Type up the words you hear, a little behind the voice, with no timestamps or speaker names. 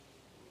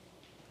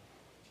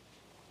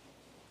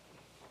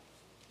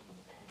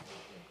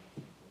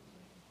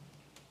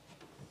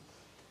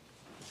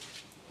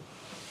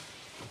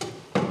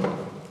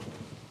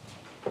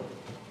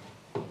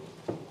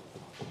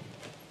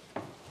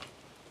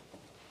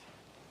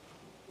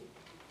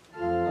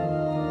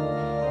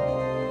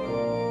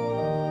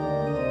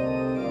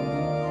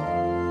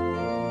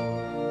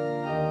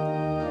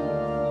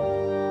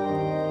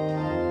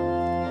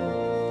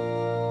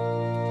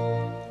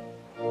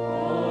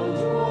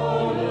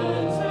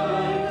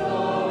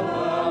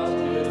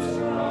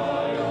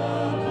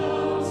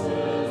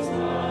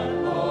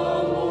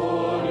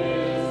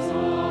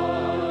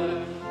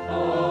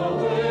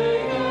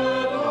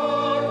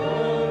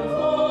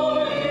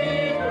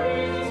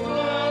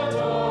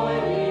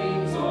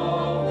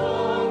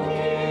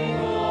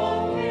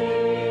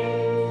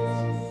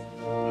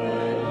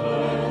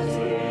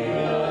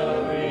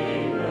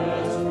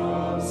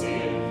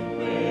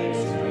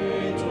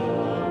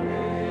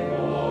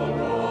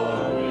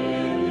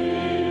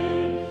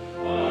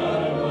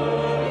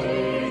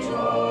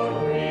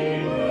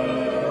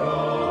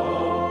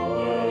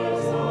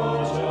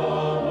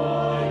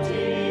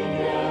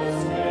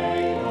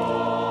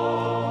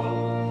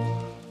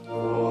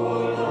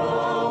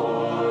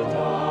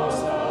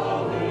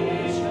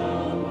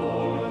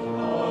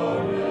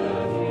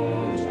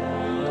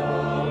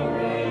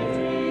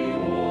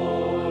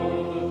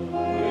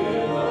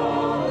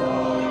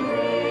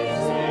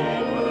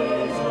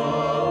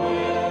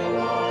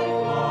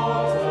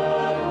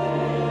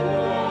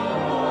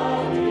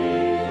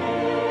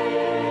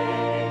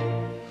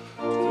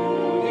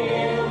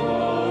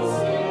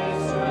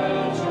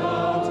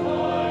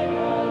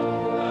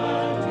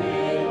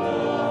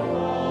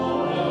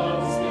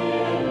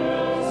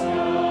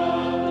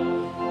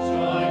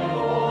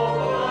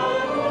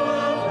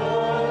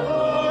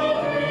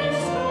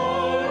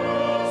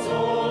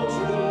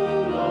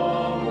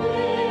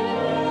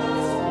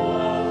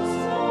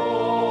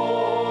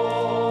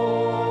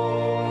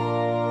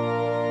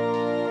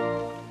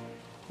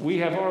We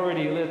have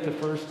already lit the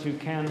first two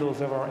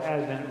candles of our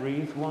Advent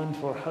wreath, one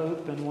for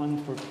hope and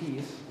one for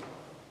peace.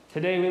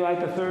 Today we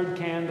light the third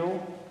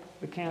candle,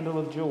 the candle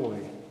of joy.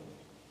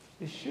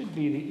 This should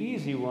be the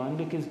easy one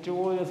because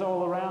joy is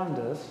all around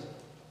us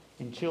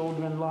in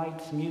children,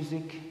 lights,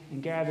 music,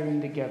 and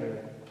gathering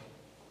together.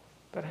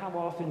 But how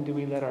often do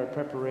we let our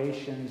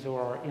preparations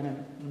or our inner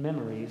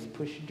memories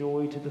push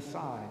joy to the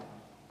side?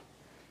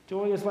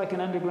 Joy is like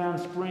an underground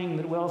spring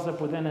that wells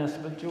up within us,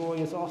 but joy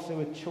is also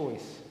a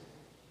choice,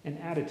 an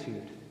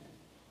attitude.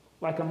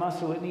 Like a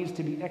muscle, it needs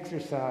to be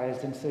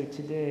exercised, and so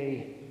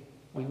today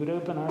we would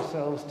open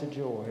ourselves to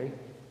joy,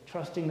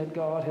 trusting that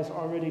God has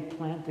already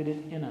planted it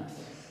in us.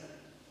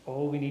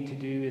 All we need to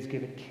do is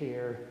give it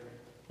care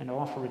and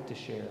offer it to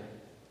share.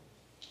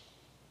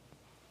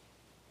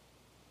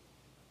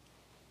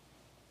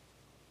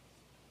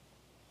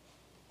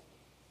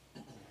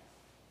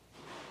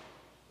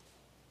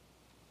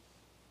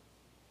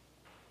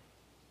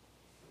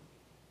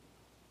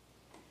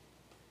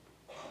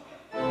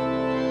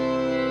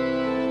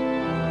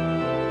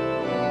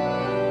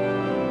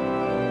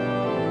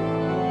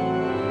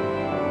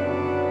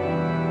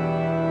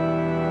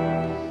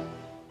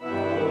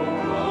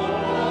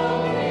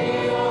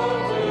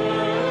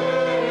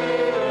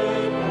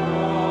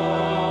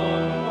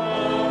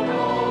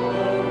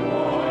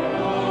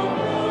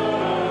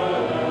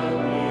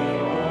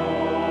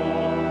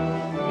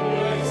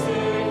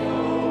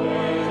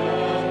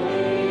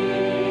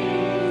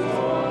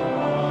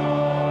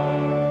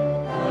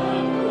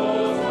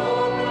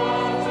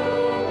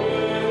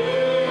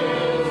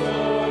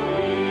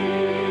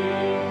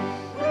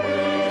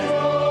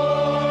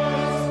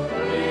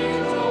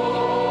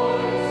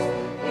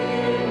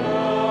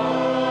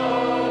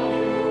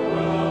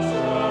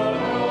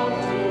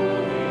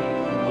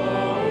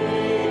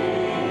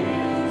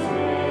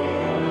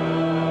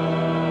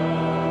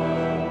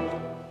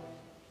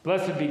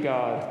 Blessed be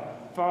God,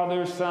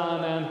 Father,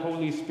 Son, and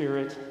Holy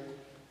Spirit.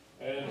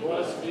 And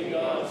blessed be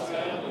God's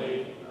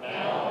family,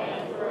 now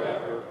and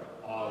forever.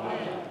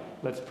 Amen.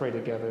 Let's pray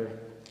together.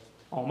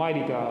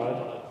 Almighty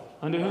God,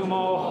 unto whom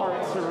all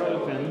hearts are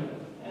open,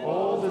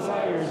 all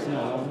desires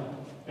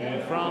known,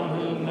 and from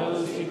whom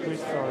no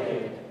secrets are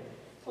hid,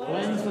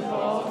 cleanse the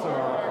thoughts of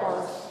our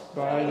hearts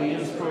by the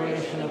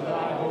inspiration of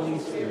thy Holy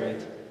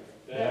Spirit,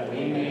 that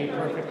we may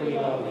perfectly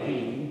love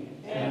thee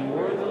and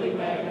worthily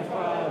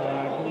magnify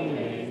thy holy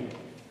name,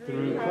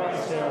 through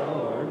Christ our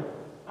Lord.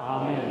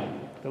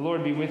 Amen. The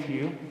Lord be with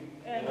you.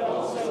 And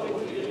also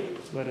with you.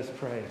 Let us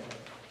pray.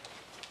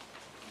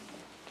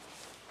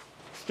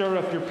 Stir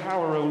up your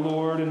power, O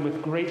Lord, and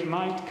with great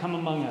might come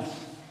among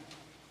us.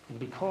 And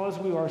because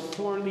we are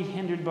sorely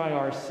hindered by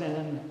our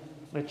sin,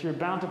 let your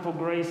bountiful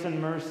grace and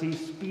mercy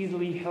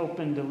speedily help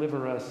and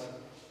deliver us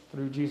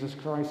through Jesus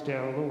Christ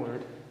our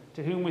Lord,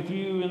 to whom with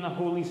you and the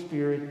Holy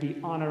Spirit be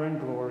honor and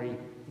glory,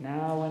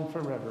 now and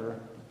forever.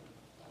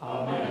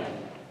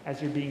 Amen. As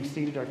you're being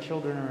seated, our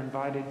children are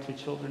invited to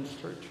Children's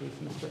Church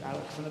with Mr.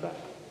 Alex in the back.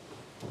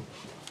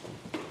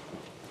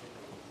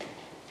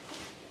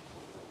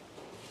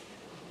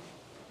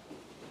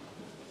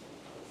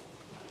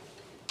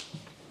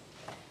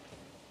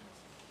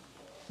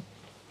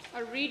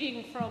 A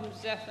reading from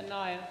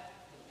Zephaniah.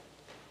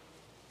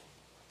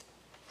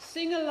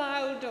 Sing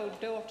aloud, O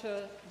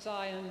daughter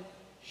Zion.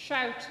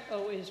 Shout,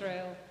 O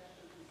Israel.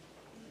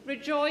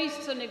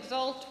 Rejoice and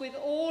exult with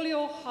all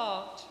your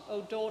heart,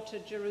 O daughter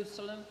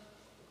Jerusalem.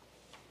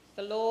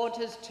 The Lord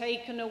has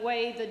taken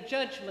away the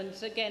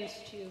judgments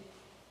against you.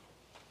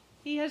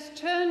 He has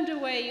turned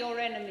away your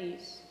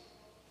enemies.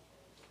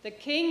 The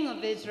King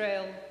of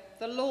Israel,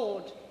 the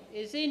Lord,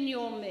 is in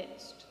your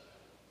midst.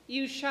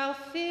 You shall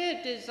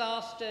fear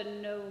disaster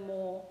no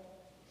more.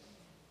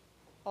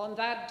 On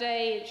that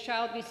day it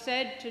shall be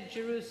said to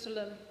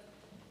Jerusalem,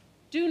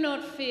 do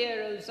not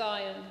fear, O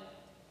Zion.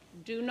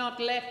 Do not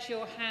let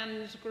your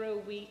hands grow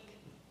weak.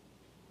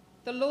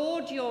 The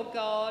Lord your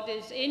God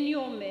is in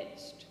your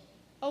midst,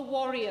 a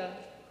warrior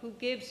who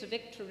gives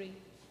victory.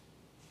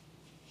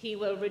 He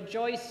will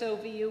rejoice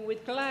over you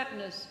with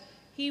gladness.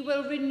 He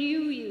will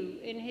renew you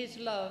in his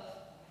love.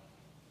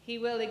 He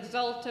will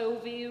exult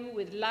over you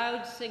with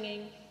loud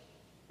singing,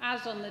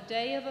 as on the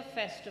day of a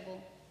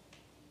festival.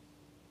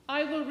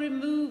 I will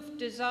remove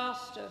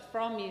disaster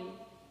from you,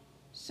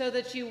 so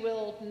that you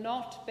will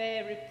not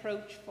bear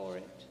reproach for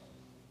it.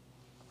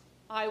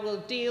 I will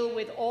deal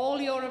with all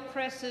your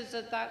oppressors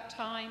at that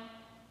time,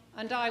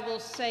 and I will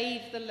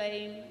save the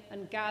lame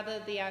and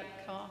gather the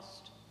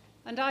outcast,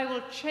 and I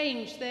will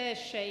change their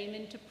shame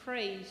into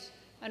praise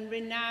and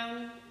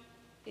renown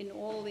in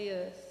all the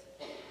earth.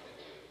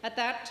 At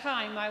that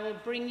time I will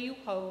bring you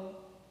home,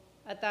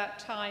 at that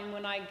time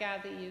when I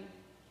gather you.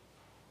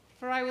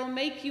 For I will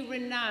make you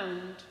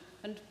renowned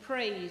and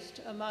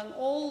praised among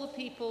all the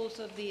peoples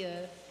of the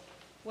earth,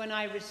 when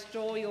I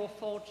restore your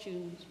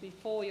fortunes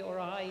before your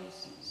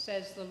eyes,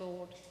 says the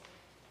Lord.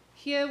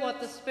 Hear what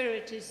the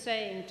Spirit is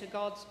saying to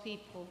God's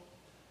people.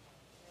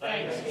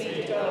 Thanks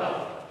be to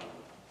God.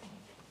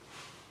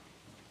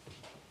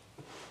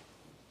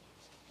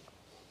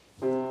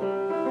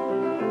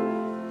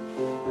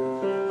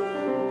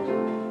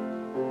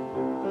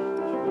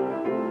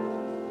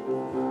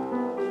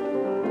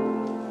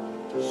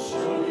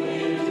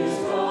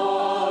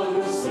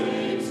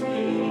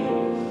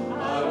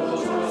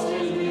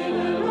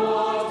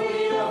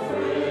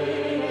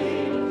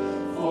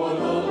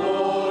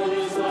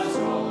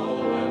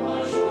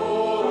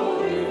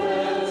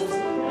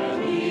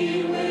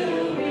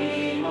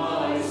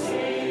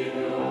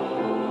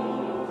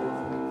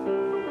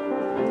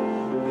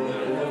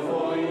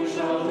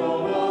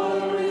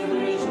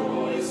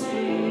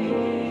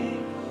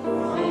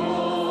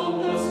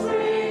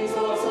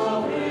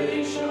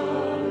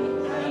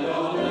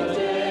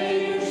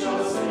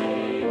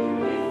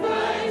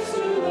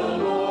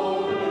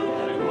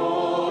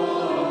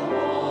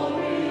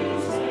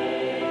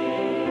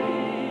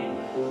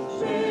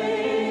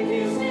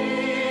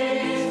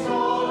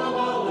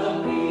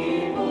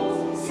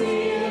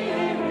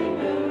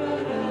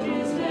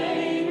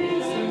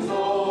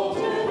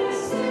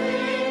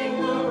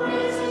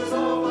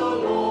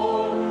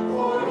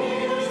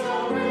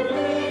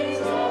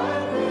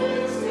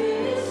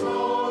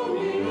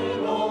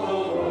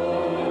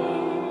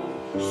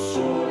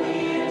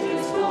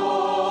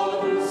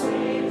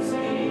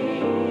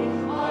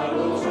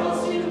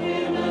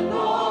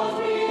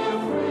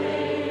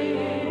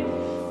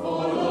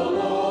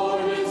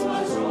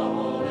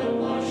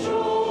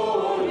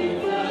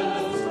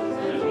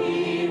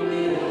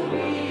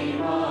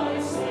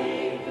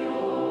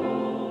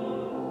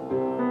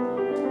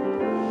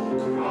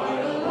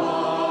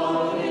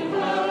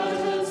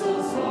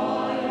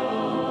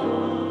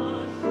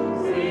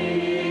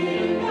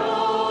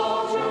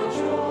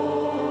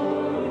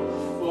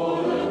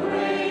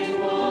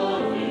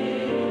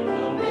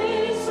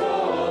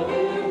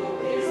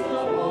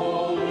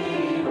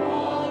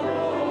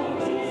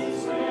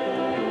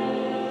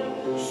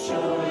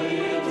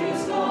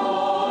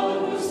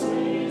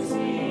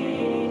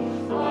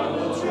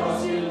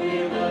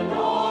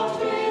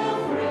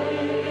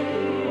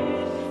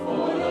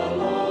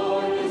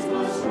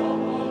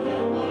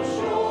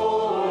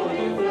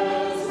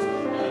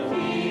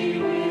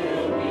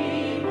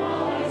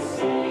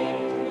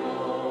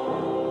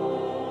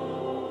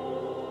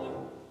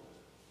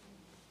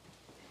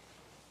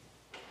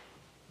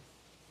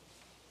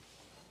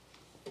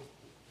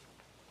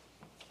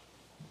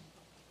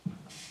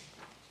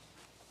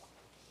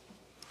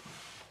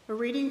 A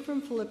reading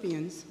from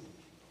Philippians.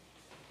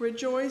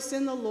 Rejoice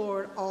in the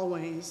Lord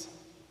always.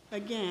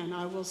 Again,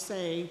 I will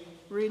say,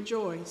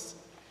 rejoice.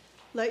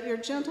 Let your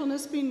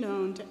gentleness be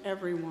known to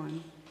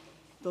everyone.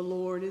 The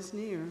Lord is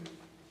near.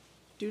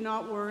 Do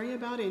not worry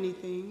about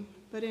anything,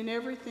 but in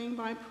everything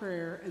by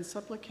prayer and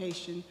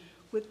supplication,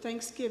 with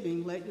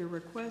thanksgiving, let your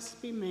requests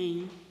be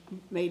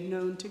made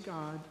known to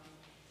God.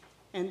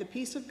 And the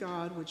peace of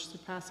God, which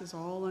surpasses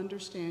all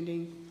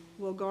understanding,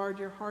 will guard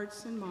your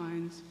hearts and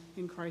minds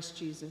in Christ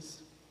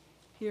Jesus.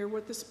 Hear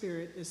what the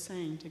Spirit is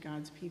saying to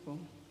God's people.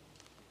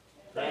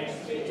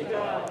 Thanks be to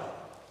God.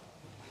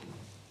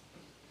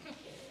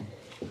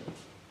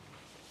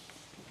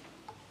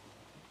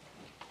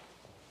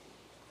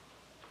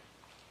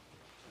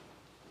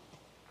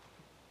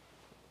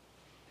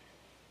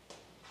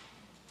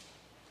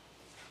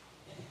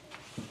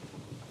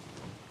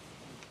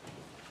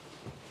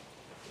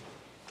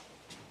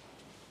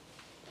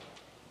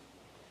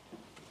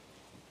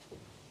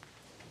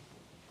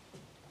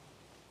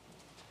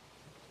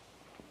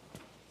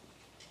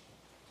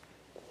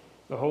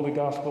 The Holy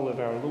Gospel of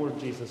our Lord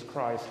Jesus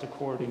Christ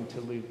according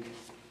to Luke.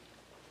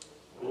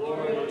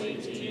 Glory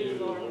be to you,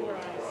 Lord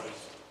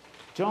Christ.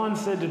 John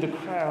said to the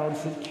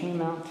crowds that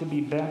came out to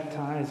be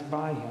baptized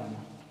by him,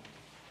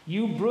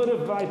 "You brood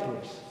of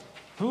vipers,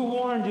 who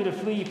warned you to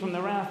flee from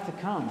the wrath to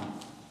come?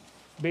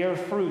 Bear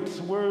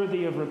fruits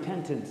worthy of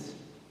repentance.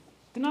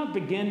 Do not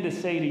begin to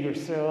say to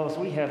yourselves,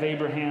 'We have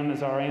Abraham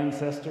as our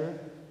ancestor.'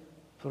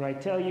 For I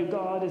tell you,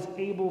 God is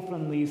able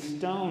from these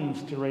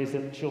stones to raise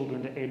up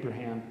children to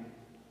Abraham.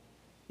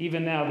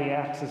 Even now the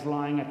axe is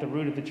lying at the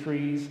root of the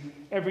trees.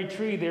 Every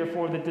tree,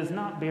 therefore, that does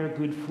not bear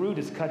good fruit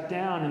is cut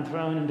down and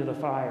thrown into the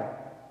fire."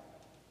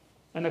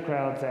 And the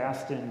crowds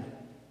asked him,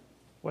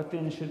 "What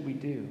then should we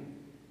do?"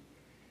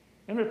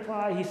 In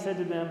reply, he said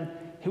to them,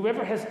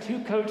 "Whoever has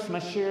 2 coats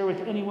must share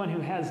with anyone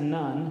who has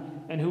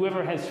none, and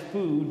whoever has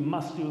food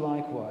must do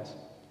likewise."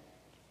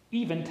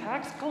 Even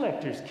tax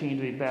collectors came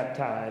to be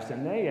baptized,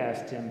 and they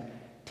asked him,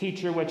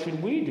 "Teacher, what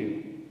should we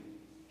do?"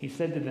 He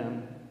said to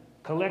them,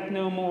 "Collect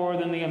no more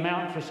than the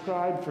amount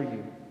prescribed for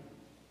you."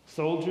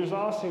 Soldiers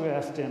also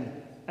asked him,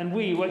 "And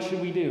we, what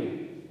should we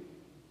do?"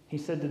 He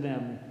said to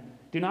them,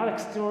 "Do not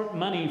extort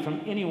money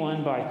from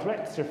anyone by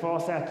threats or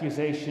false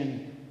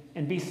accusation,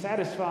 and be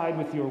satisfied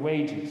with your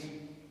wages."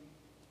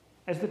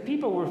 As the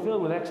people were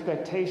filled with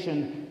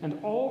expectation, and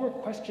all were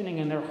questioning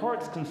in their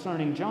hearts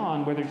concerning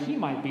John whether he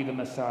might be the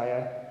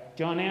Messiah,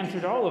 John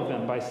answered all of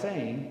them by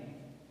saying,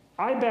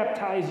 "I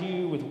baptize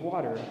you with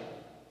water,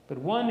 but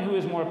one who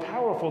is more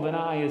powerful than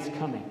I is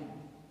coming.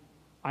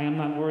 I am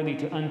not worthy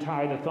to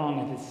untie the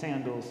thong of his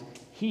sandals.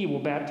 He will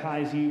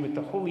baptize you with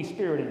the Holy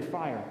Spirit and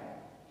fire.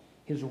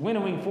 His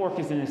winnowing fork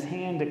is in his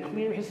hand to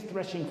clear his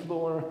threshing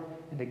floor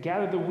and to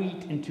gather the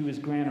wheat into his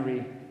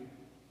granary,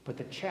 but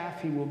the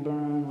chaff he will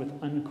burn with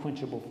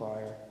unquenchable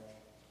fire."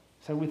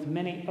 So with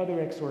many other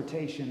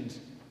exhortations,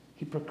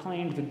 he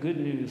proclaimed the good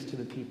news to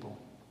the people.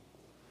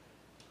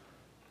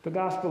 The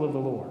Gospel of the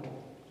Lord.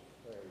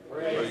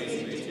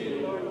 Praise be to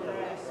you, Lord Christ.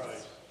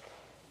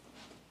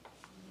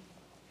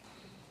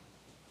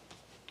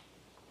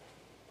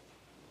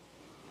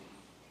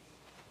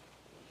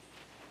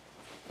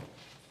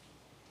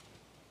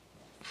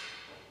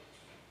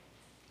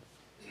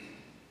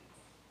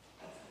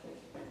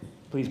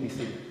 Please be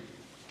seated.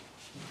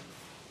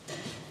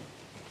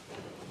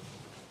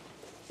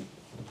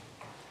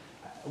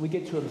 We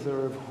get to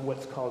observe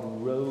what's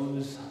called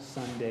Rose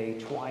Sunday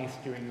twice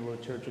during the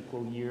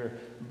liturgical year,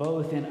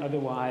 both in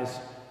otherwise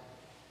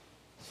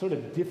sort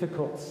of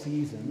difficult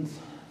seasons.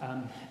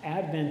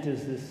 Advent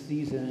is this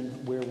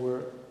season where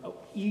we're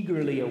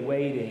eagerly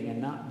awaiting,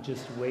 and not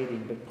just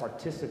waiting, but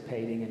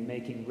participating and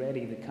making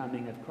ready the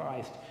coming of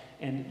Christ.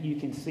 And you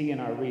can see in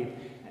our wreath,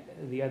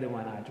 the other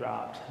one I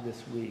dropped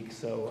this week,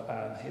 so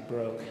it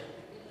broke.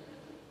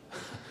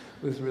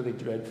 It was really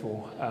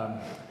dreadful.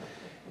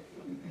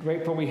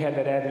 Grateful we had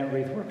that Advent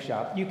wreath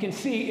workshop. You can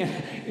see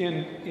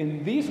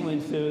in these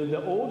ones,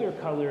 the older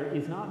color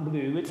is not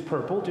blue, it's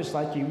purple, just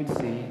like you would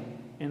see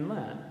in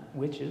Lent,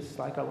 which is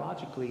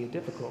psychologically a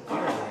difficult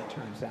color, it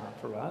turns out,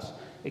 for us.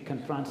 It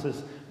confronts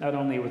us not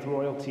only with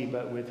royalty,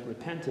 but with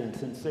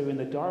repentance. And so in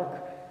the dark,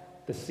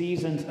 the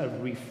seasons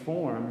of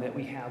reform that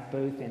we have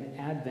both in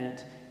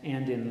Advent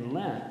and in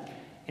Lent.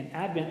 In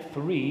Advent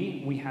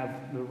 3, we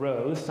have the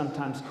rose,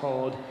 sometimes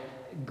called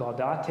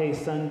Gaudete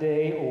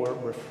Sunday or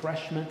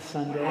Refreshment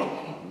Sunday.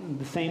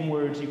 The same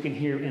words you can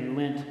hear in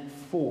Lent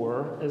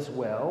 4 as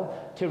well,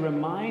 to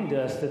remind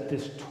us that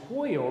this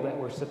toil that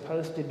we're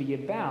supposed to be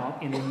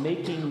about in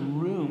making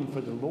room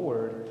for the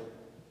Lord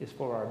is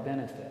for our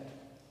benefit.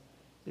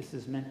 This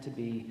is meant to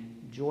be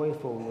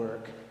joyful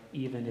work,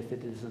 even if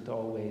it isn't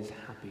always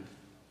happy.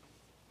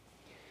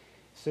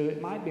 So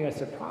it might be a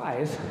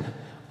surprise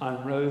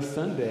on Rose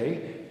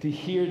Sunday to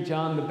hear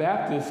John the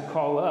Baptist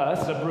call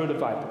us a brood of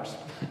vipers.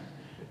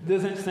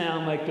 Doesn't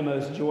sound like the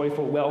most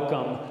joyful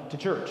welcome to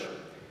church.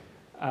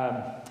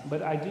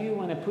 But I do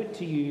want to put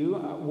to you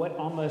what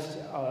almost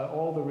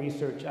all the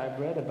research I've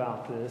read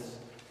about this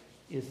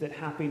is that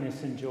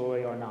happiness and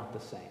joy are not the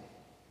same.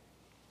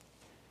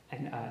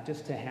 And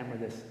just to hammer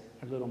this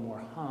a little more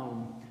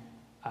home,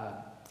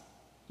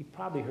 you've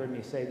probably heard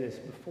me say this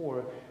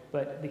before,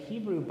 but the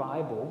Hebrew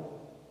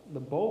Bible, the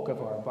bulk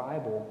of our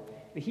Bible,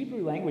 the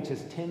Hebrew language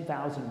has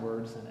 10,000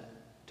 words in it,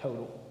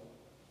 total.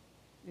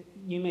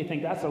 You may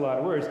think that's a lot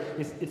of words.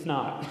 It's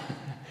not.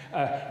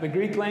 The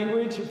Greek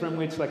language, from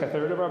which like a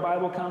third of our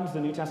Bible comes,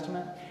 the New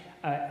Testament,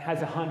 has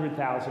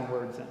 100,000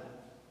 words in it.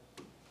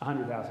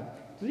 100,000.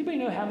 Does anybody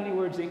know how many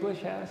words English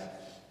has?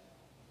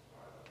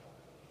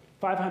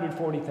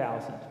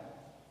 540,000.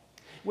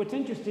 What's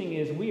interesting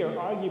is we are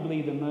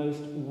arguably the most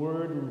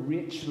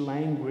word-rich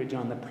language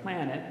on the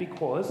planet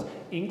because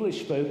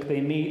English folk, they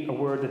meet a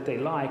word that they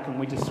like and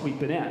we just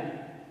sweep it in,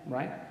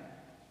 right?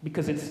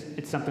 Because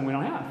it's something we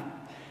don't have.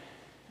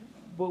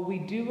 But we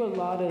do a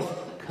lot of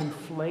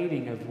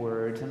conflating of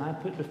words, and I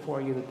put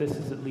before you that this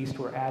is at least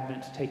where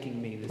Advent's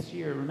taking me this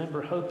year.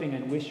 Remember, hoping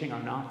and wishing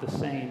are not the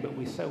same, but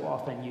we so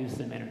often use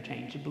them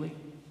interchangeably.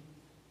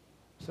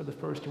 So the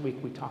first week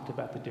we talked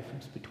about the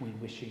difference between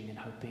wishing and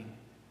hoping.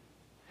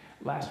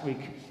 Last week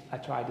I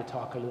tried to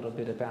talk a little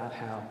bit about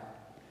how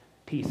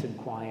peace and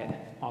quiet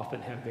often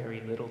have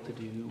very little to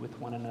do with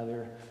one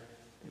another,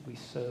 that we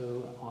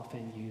so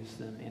often use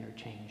them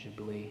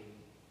interchangeably.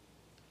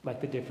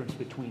 Like the difference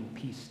between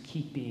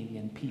peacekeeping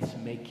and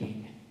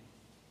peacemaking,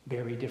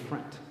 very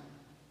different.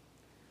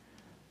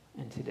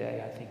 And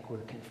today I think we're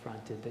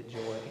confronted that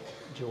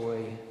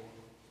joy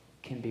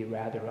can be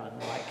rather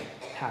unlike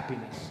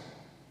happiness.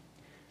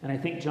 And I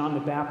think John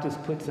the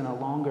Baptist puts in a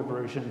longer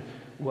version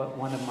what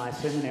one of my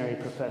seminary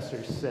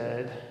professors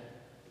said: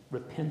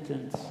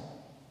 repentance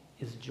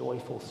is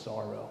joyful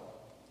sorrow.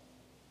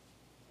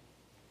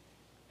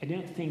 I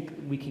don't think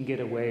we can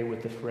get away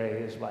with the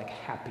phrase like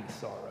happy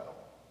sorrow.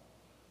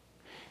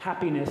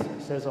 Happiness,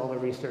 says all the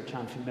research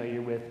I'm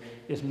familiar with,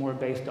 is more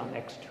based on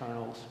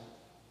externals,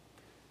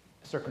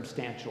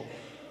 circumstantial.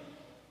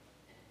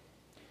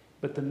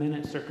 But the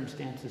minute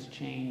circumstances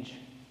change,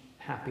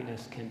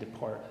 happiness can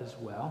depart as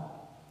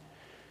well.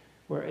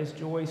 Whereas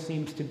joy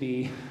seems to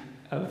be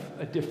of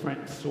a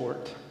different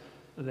sort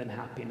than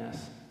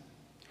happiness.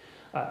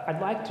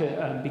 I'd like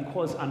to,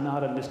 because I'm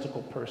not a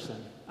mystical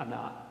person,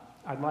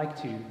 I'd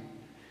like to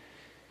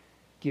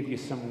give you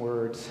some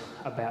words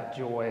about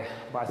joy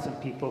by some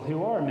people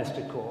who are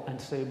mystical.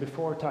 And so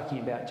before talking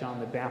about John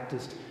the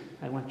Baptist,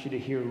 I want you to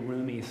hear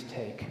Rumi's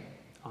take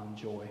on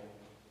joy.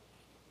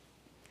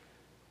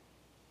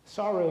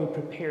 Sorrow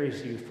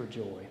prepares you for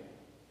joy.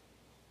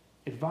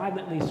 It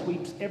violently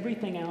sweeps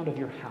everything out of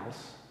your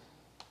house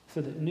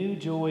so that new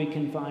joy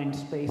can find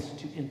space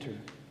to enter.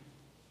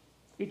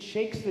 It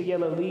shakes the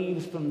yellow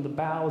leaves from the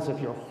boughs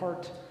of your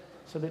heart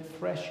so that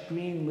fresh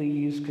green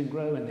leaves can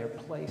grow in their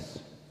place.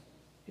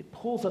 It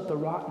pulls up the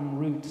rotten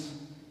roots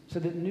so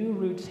that new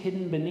roots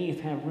hidden beneath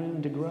have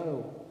room to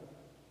grow.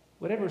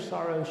 Whatever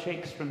sorrow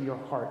shakes from your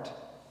heart,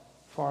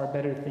 far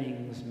better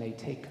things may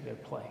take their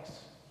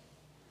place.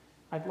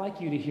 I'd like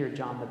you to hear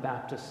John the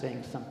Baptist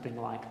saying something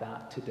like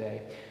that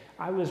today.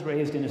 I was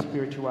raised in a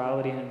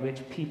spirituality in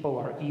which people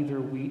are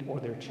either wheat or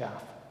they're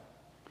chaff.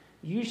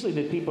 Usually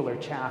the people are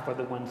chaff are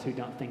the ones who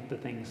don't think the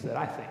things that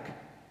I think,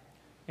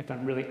 if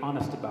I'm really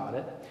honest about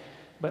it.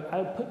 But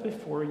I'll put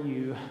before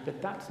you that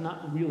that's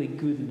not really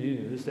good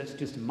news, that's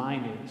just my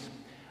news.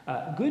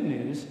 Good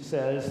news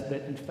says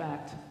that, in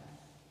fact,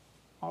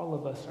 all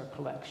of us are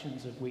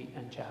collections of wheat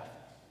and chaff.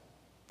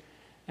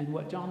 And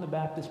what John the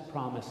Baptist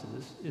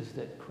promises is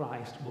that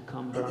Christ will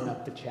come burn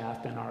up the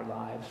chaff in our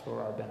lives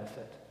for our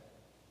benefit.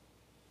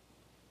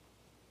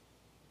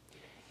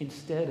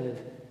 Instead of,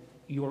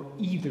 you're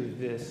either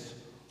this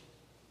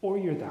or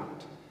you're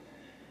that.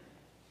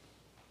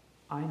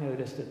 I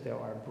notice that there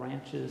are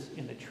branches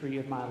in the tree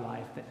of my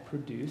life that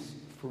produce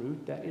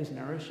fruit that is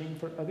nourishing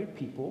for other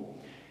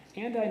people.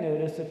 And I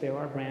notice that there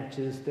are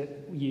branches that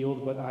yield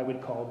what I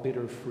would call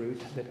bitter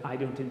fruit that I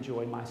don't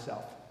enjoy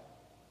myself.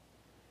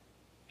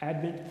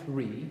 Advent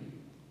 3,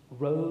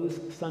 Rose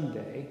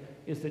Sunday,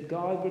 is that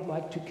God would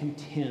like to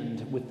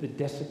contend with the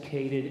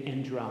desiccated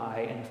and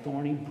dry and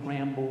thorny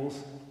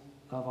brambles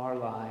of our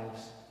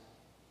lives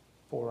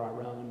for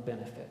our own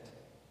benefit.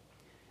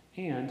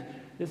 And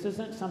this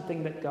isn't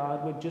something that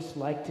God would just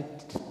like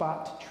to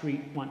spot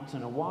treat once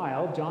in a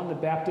while. John the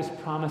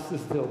Baptist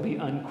promises there'll be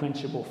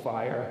unquenchable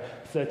fire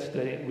such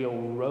that it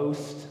will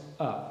roast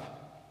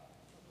up,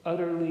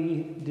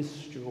 utterly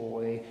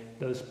destroy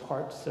those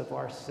parts of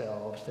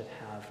ourselves that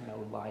have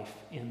no life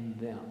in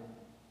them.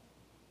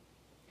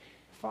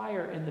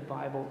 Fire in the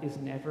Bible is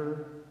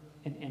never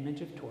an image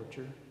of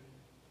torture.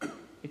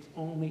 It's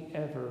only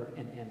ever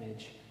an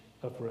image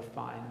of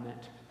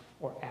refinement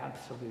or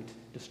absolute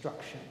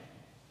destruction.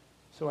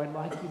 So I'd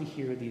like you to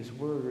hear these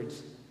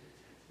words.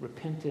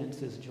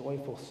 Repentance is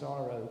joyful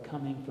sorrow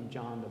coming from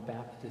John the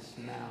Baptist's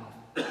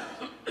mouth.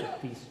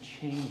 That these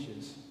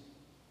changes,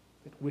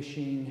 that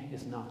wishing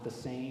is not the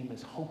same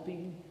as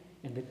hoping,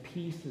 and that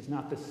peace is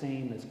not the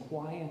same as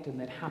quiet, and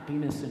that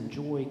happiness and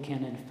joy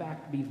can in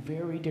fact be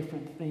very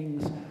different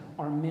things,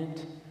 are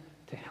meant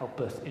to help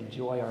us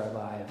enjoy our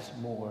lives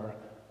more,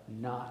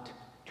 not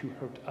to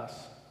hurt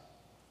us.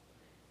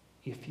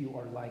 if you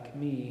are like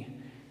me,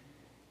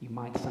 you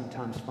might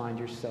sometimes find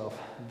yourself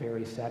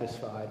very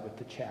satisfied with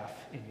the chaff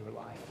in your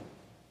life.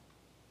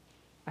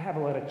 I have a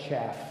lot of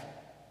chaff.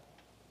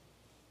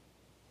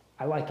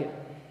 I like it.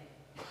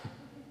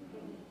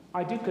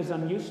 I do because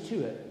I'm used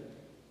to it,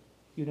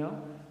 you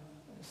know?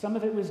 Some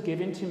of it was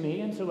given to me,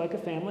 and so like a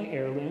family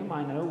heirloom,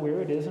 I know where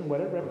it is and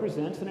what it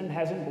represents, and it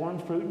hasn't borne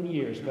fruit in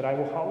years, but I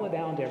will haul it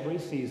out every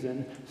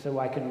season so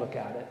I can look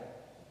at it.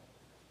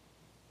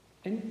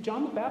 And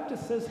John the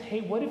Baptist says,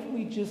 hey, what if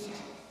we just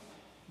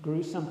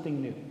grew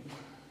something new?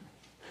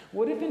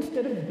 What if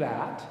instead of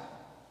that,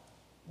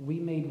 we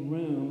made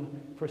room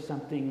for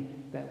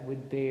something that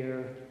would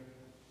bear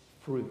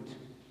fruit?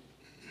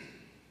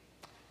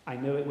 I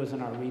know it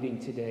wasn't our reading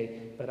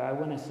today, but I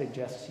want to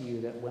suggest to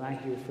you that when I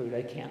hear fruit,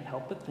 I can't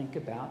help but think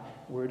about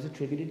words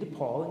attributed to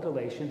Paul in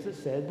Galatians that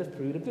said the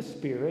fruit of the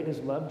Spirit is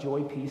love,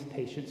 joy, peace,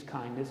 patience,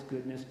 kindness,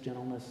 goodness,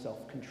 gentleness,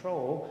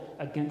 self-control.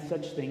 Against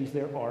such things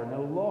there are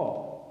no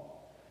law.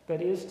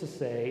 That is to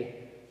say,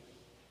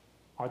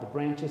 are the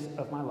branches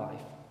of my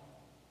life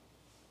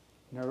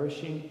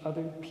nourishing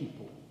other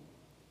people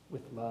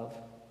with love,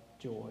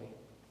 joy,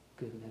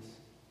 goodness,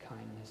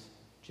 kindness,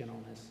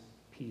 gentleness,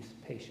 peace,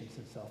 patience,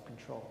 and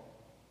self-control.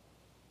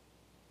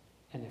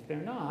 And if they're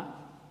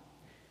not,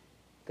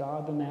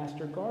 God, the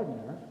master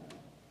gardener,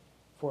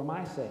 for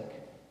my sake,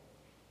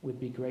 would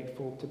be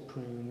grateful to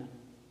prune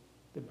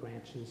the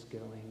branches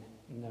going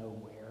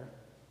nowhere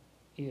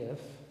if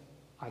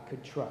I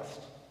could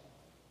trust.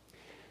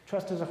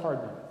 Trust is a hard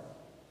one,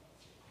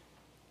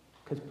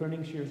 because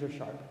pruning shears are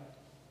sharp.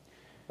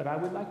 But I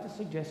would like to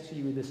suggest to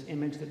you this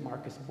image that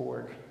Marcus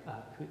Borg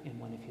put in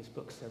one of his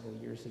books several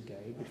years ago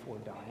before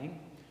dying.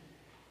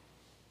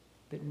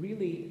 That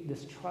really,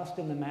 this trust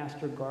in the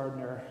master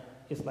gardener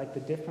is like the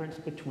difference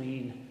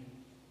between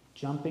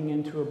jumping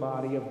into a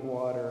body of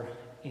water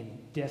and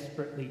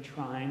desperately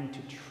trying to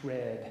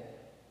tread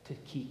to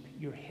keep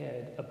your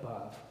head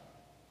above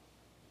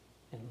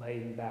and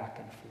laying back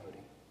and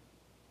floating.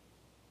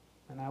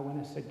 And I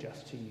want to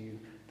suggest to you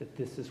that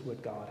this is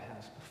what God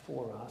has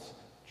before us.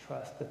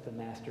 Trust that the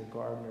master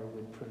gardener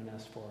would prune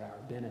us for our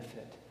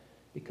benefit.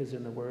 Because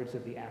in the words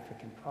of the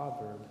African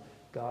proverb,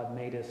 God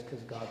made us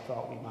because God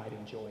thought we might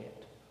enjoy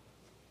it.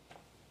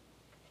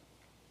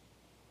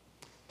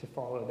 To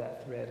follow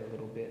that thread a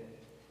little bit,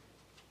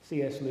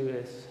 C.S.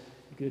 Lewis,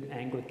 good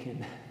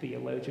Anglican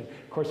theologian.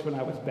 Of course, when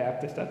I was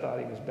Baptist, I thought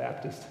he was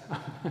Baptist.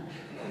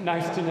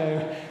 Nice to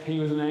know he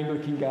was an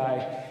Anglican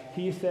guy.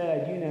 He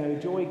said, you know,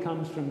 joy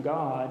comes from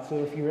God, so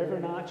if you're ever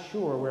not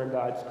sure where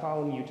God's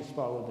calling you, just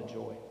follow the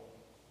joy.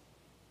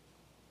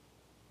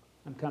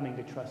 I'm coming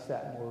to trust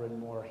that more and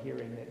more,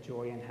 hearing that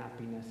joy and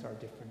happiness are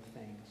different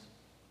things.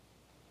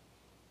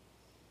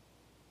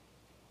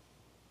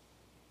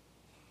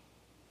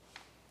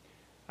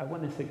 I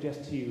want to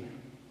suggest to you,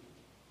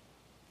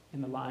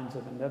 in the lines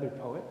of another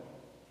poet,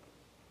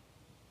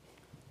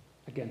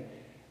 again,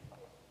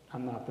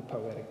 I'm not the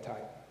poetic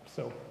type,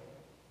 so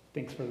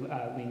thanks for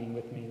leaning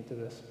with me into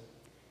this.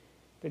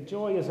 That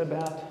joy is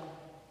about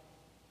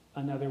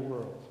another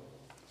world.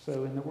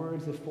 So in the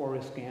words of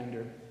Forrest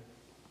Gander,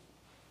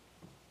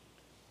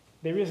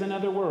 there is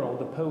another world,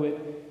 the poet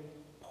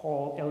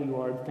Paul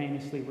Eluard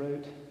famously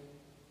wrote,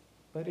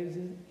 but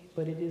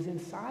it is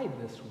inside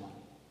this one,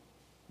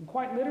 and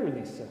quite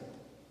literally so.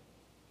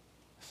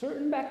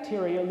 Certain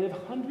bacteria live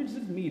hundreds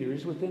of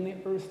meters within the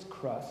Earth's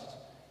crust,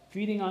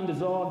 feeding on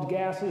dissolved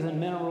gases and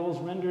minerals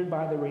rendered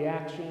by the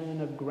reaction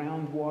of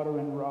groundwater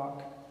and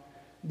rock.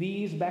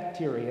 These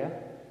bacteria,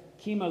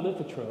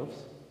 chemolithotrophs,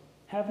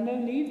 have no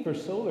need for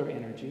solar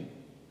energy.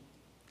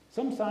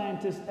 Some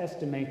scientists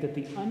estimate that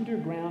the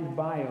underground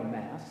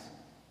biomass,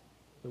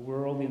 the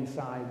world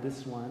inside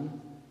this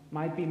one,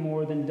 might be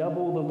more than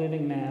double the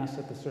living mass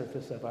at the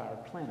surface of our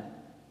planet.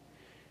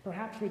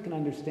 Perhaps we can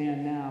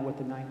understand now what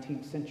the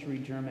 19th century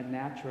German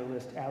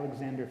naturalist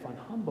Alexander von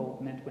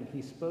Humboldt meant when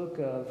he spoke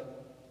of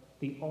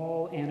the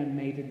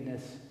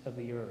all-animatedness of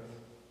the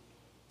earth.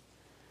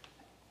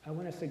 I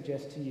want to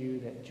suggest to you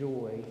that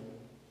joy,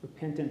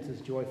 repentance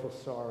is joyful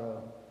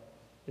sorrow,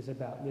 is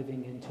about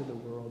living into the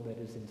world that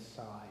is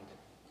inside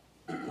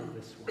of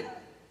this one.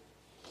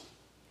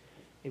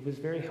 It was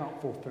very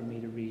helpful for me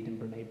to read in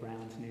Brene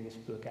Brown's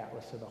newest book,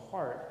 Atlas of the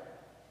Heart,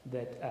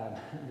 that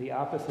the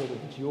opposite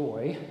of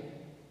joy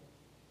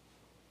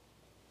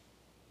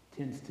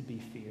tends to be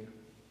fear.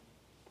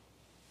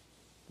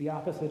 The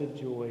opposite of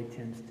joy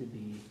tends to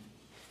be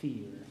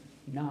fear,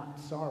 not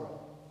sorrow.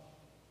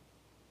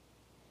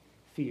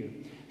 Fear.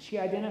 She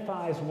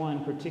identifies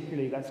one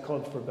particularly that's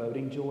called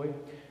foreboding joy.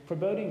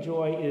 Foreboding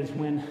joy is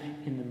when,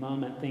 in the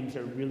moment, things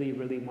are really,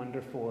 really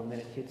wonderful, and then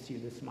it hits you,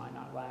 this might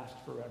not last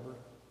forever.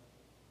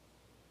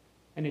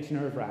 And it's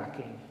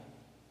nerve-wracking,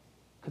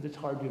 because it's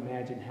hard to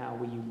imagine how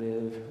will you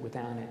live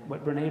without it.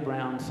 What Brene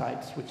Brown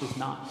cites, which is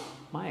not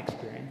my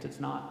experience, it's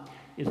not,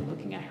 is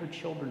looking at her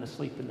children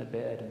asleep in the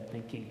bed and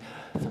thinking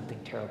something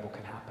terrible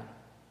can happen.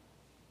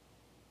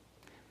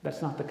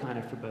 That's not the kind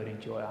of foreboding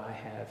joy I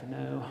have.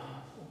 No,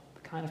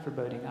 the kind of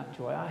foreboding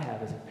joy I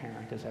have as a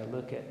parent as I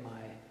look at my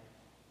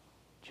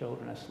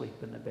children asleep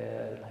in the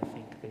bed, I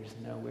think there's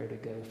nowhere to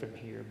go from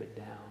here but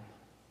down.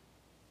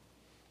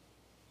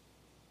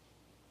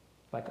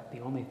 Like the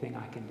only thing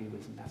I can do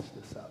is mess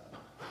this up.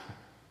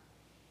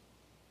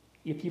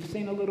 If you've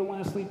seen a little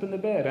one asleep in the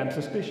bed, I'm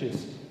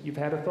suspicious. You've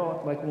had a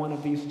thought like one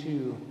of these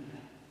two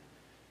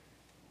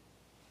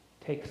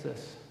takes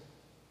us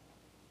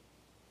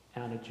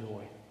out of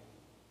joy.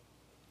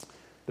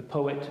 The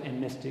poet and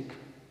mystic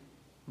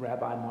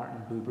Rabbi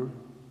Martin Buber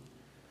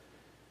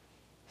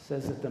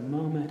says that the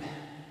moment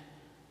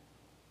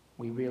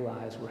we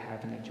realize we're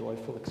having a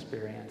joyful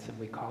experience and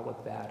we call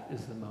it that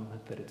is the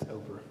moment that it's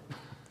over.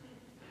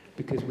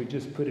 Because we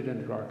just put it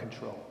under our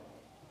control.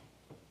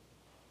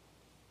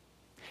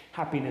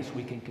 Happiness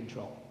we can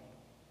control.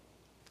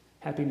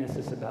 Happiness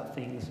is about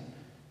things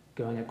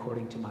going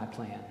according to my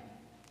plan.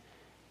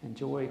 And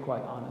joy,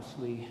 quite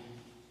honestly,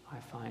 I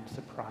find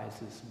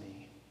surprises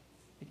me.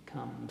 It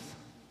comes.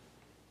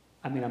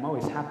 I mean, I'm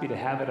always happy to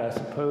have it, I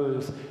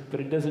suppose, but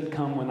it doesn't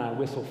come when I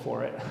whistle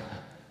for it.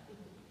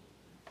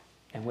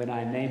 And when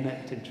I name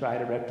it and try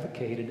to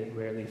replicate it, it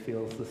rarely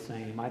feels the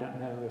same. I don't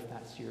know if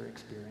that's your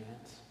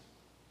experience.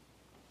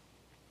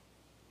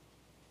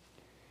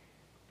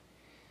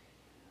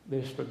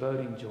 There's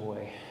foreboding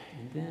joy,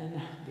 and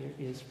then there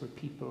is for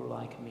people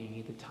like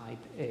me, the type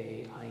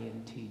A,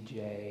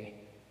 INTJ,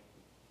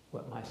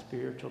 what my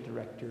spiritual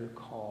director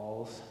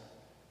calls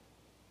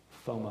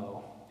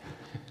FOMO.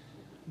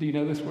 Do you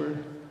know this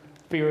word?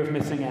 Fear of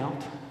missing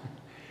out.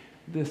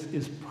 This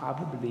is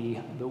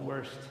probably the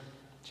worst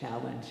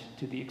challenge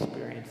to the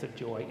experience of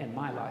joy in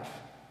my life,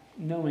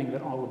 knowing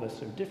that all of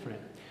us are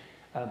different.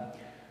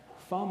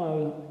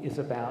 FOMO is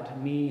about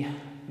me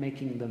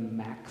making the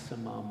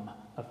maximum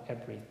of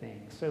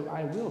everything. So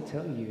I will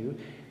tell you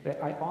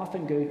that I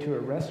often go to a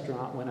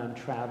restaurant when I'm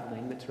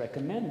traveling that's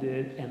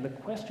recommended, and the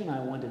question I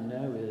want to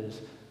know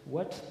is,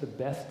 what's the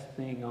best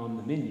thing on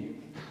the menu?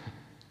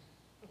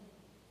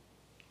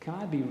 Can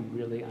I be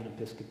really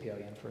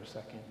un-Episcopalian for a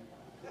second?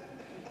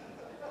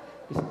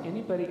 Does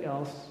anybody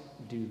else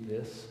do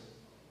this?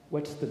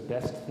 What's the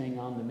best thing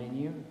on the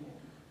menu?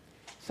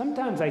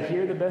 Sometimes I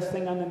hear the best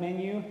thing on the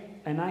menu,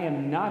 and I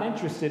am not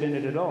interested in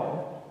it at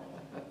all.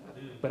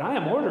 But I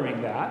am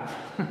ordering that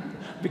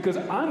because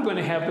I'm going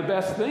to have the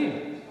best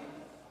thing.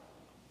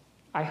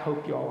 I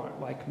hope y'all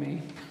aren't like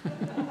me.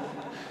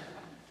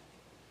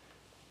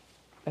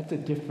 That's a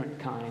different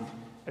kind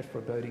of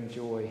foreboding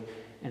joy.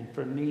 And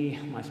for me,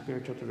 my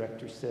spiritual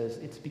director says,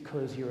 it's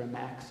because you're a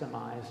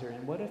maximizer.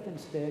 And what if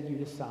instead you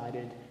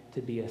decided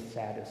to be a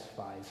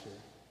satisfizer?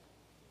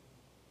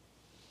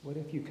 What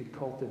if you could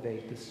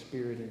cultivate the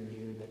spirit in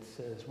you that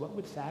says, what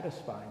would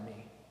satisfy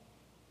me?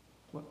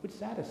 What would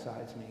satisfy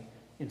me?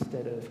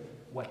 Instead of,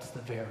 what's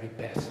the very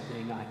best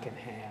thing I can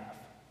have?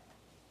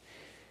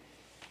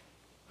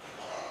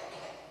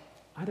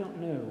 I don't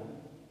know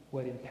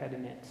what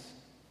impediments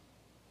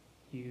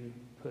you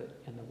put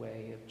in the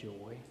way of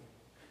joy.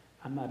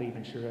 I'm not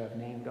even sure I've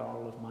named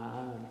all of my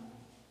own.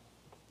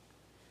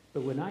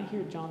 But when I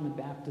hear John the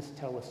Baptist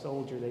tell a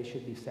soldier they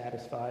should be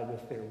satisfied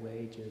with their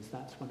wages,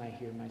 that's when I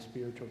hear my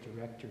spiritual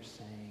director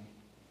saying,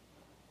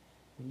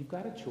 when you've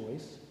got a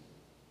choice,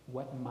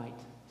 what might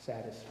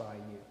satisfy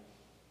you?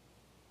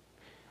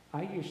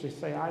 I usually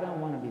say, I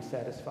don't want to be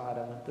satisfied,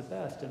 I want the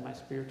best. And my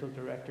spiritual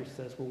director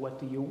says, well, what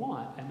do you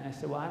want? And I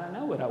say, well, I don't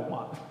know what I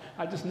want.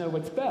 I just know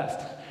what's best.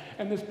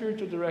 And the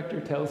spiritual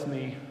director tells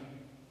me,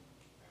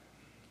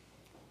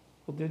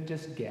 well, then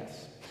just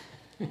guess.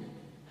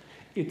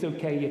 It's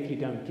okay if you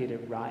don't get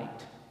it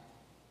right.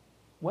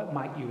 What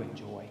might you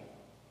enjoy?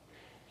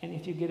 And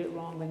if you get it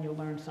wrong, then you'll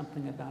learn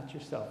something about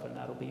yourself, and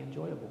that'll be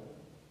enjoyable.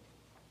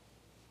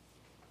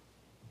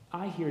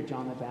 I hear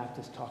John the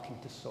Baptist talking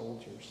to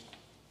soldiers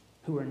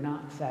who are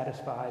not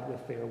satisfied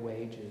with their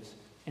wages,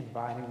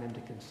 inviting them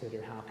to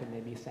consider how can they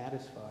be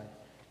satisfied.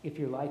 If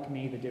you're like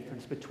me, the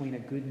difference between a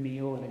good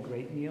meal and a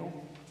great meal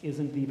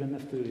isn't even the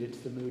food, it's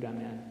the mood I'm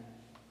in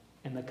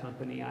and the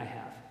company I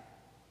have.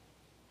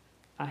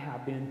 I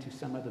have been to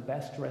some of the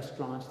best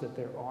restaurants that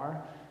there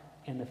are,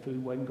 and the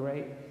food wasn't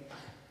great.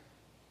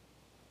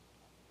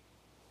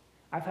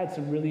 I've had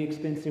some really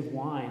expensive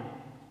wine.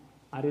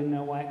 I didn't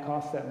know why it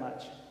cost that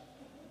much.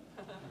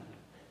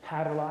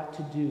 Had a lot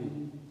to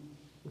do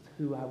with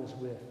who I was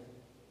with,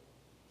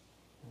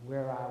 and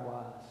where I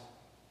was,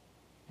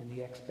 and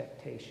the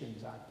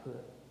expectations I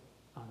put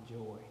on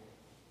joy.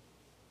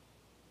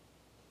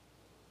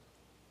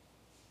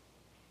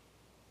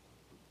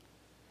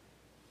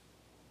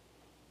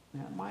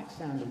 Now, it might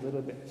sound a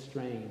little bit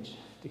strange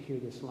to hear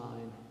this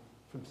line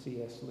from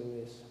C.S.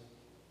 Lewis,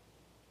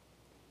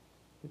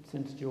 but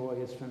since joy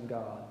is from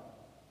God,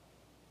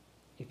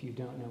 if you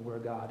don't know where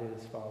God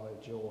is, follow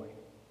joy.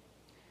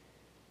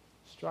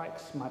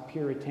 Strikes my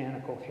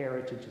puritanical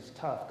heritage as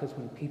tough, because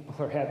when people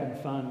are having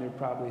fun, they're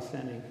probably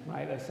sinning,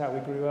 right? That's how we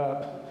grew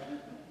up.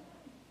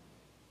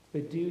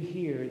 But do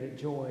hear that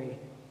joy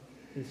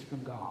is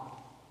from God.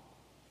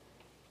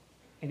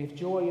 And if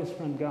joy is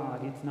from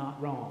God, it's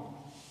not wrong.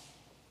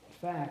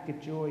 In fact,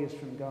 if joy is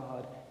from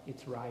God,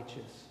 it's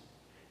righteous.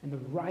 And the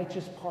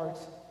righteous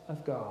parts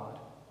of God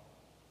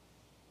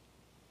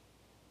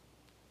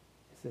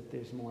is that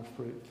there's more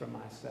fruit for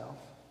myself,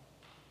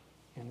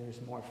 and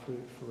there's more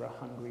fruit for a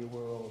hungry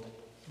world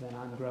than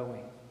I'm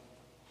growing.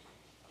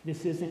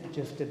 This isn't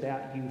just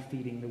about you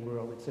feeding the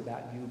world, it's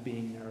about you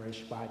being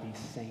nourished by these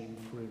same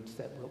fruits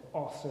that will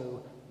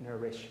also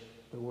nourish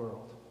the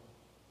world.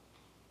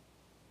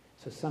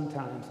 So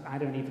sometimes, I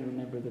don't even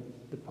remember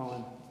the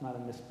poem, it's not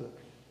in this book.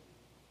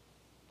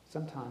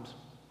 Sometimes,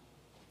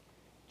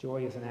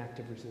 joy is an act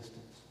of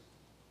resistance.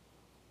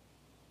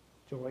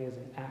 Joy is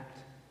an act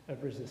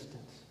of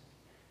resistance.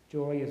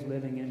 Joy is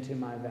living into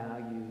my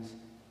values,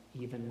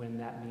 even when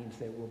that means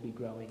there will be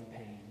growing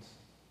pains.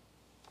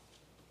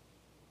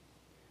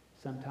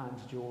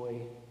 Sometimes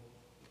joy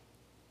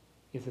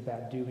is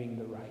about doing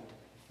the right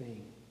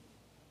thing,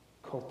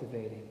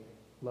 cultivating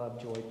love,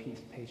 joy,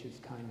 peace, patience,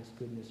 kindness,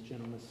 goodness,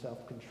 gentleness,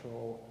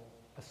 self-control,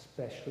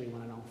 especially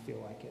when I don't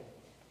feel like it.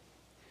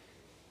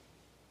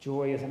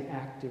 Joy is an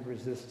act of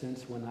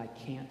resistance when I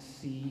can't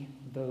see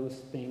those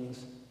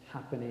things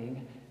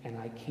happening and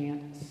I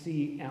can't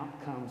see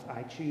outcomes.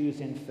 I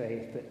choose in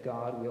faith that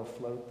God will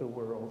float the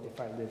world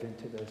if I live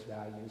into those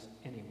values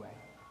anyway.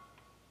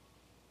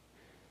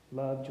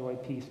 Love, joy,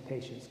 peace,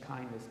 patience,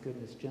 kindness,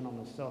 goodness,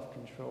 gentleness,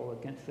 self-control.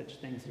 Against such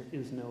things there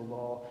is no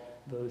law.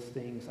 Those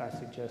things, I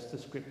suggest the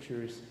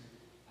scriptures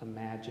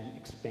imagine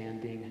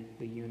expanding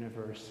the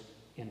universe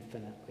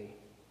infinitely.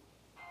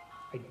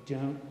 I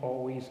don't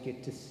always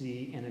get to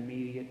see in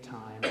immediate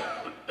time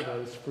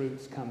those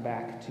fruits come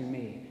back to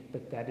me,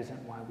 but that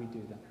isn't why we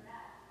do them.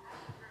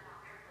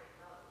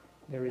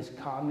 There is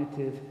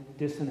cognitive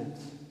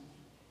dissonance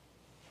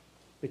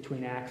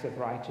between acts of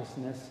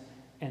righteousness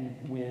and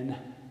when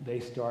they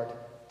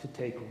start to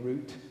take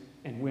root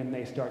and when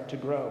they start to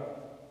grow.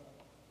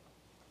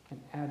 And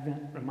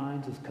Advent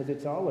reminds us, because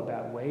it's all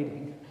about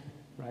waiting,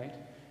 right?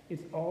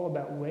 It's all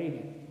about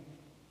waiting.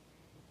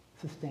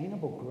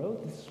 Sustainable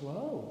growth is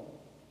slow.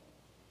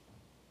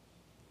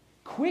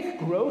 Quick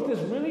growth is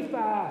really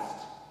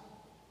fast.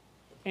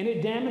 And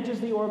it damages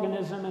the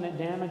organism and it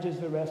damages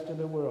the rest of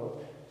the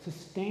world.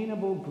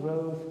 Sustainable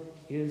growth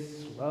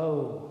is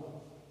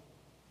slow.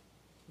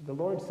 The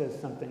Lord says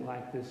something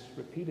like this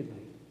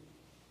repeatedly.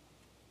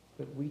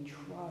 But we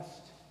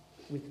trust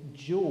with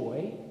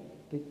joy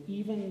that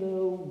even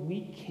though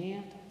we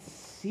can't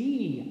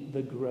see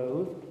the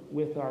growth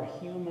with our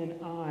human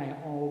eye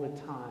all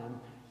the time,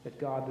 that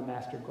God, the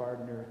master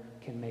gardener,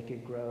 can make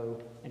it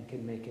grow and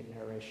can make it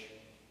nourish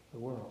the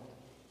world.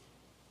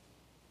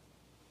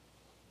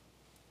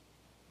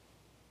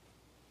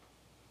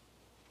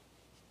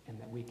 And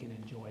that we can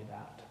enjoy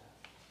that.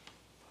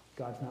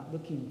 God's not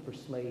looking for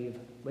slave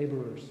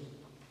laborers.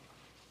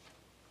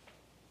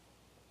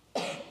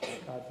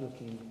 God's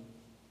looking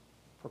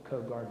for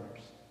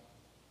co-gardeners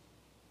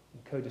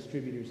and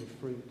co-distributors of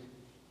fruit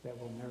that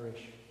will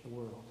nourish the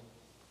world.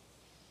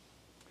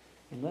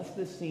 Unless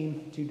this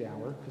seems too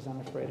dour, because I'm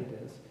afraid it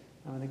is,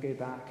 I'm going to go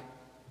back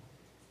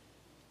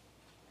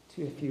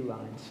to a few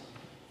lines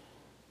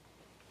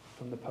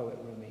from the poet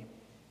Rumi.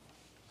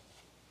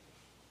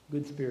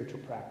 Good spiritual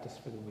practice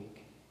for the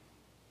week.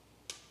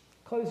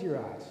 Close your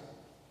eyes.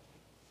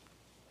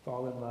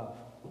 Fall in love.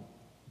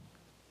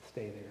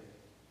 Stay there.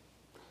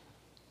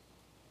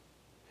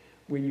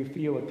 When you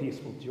feel a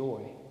peaceful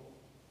joy,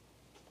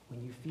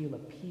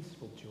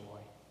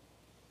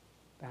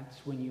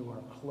 that's when you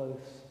are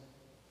close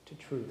to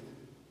truth.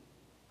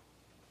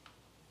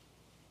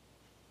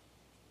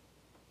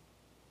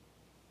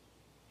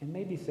 And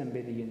maybe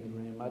somebody in the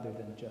room other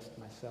than just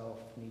myself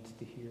needs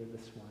to hear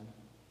this one.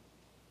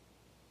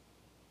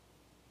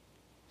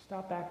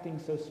 Stop acting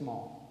so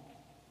small.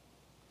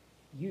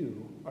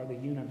 You are the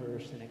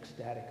universe in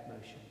ecstatic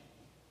motion.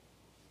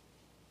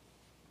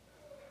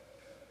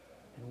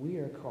 And we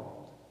are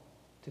called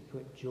to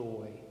put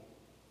joy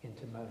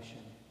into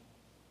motion,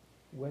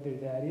 whether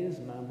that is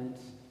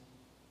moments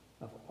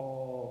of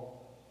awe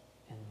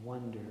and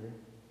wonder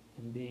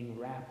and being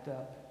wrapped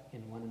up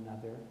in one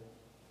another,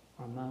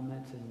 or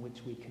moments in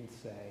which we can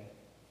say,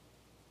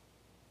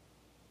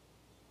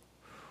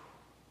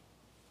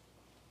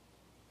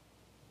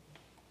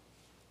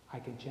 I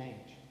can change.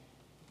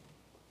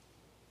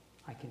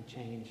 I can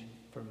change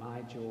for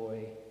my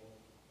joy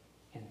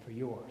and for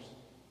yours.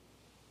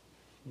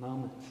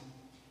 Moments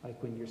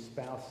like when your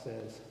spouse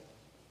says,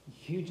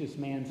 you just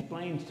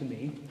mansplained to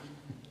me,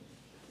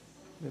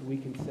 that we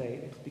can say,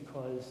 it's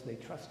because they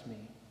trust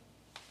me.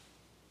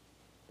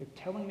 They're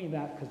telling me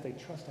that because they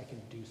trust I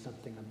can do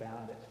something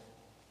about it.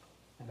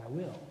 And I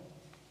will.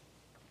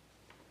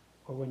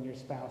 Or when your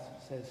spouse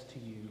says to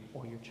you,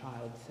 or your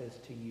child says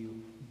to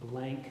you,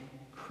 blank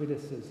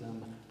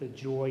criticism, the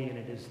joy in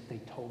it is they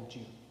told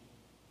you.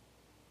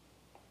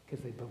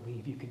 Because they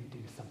believe you can do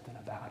something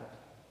about it.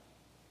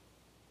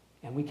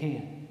 And we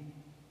can.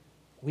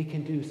 We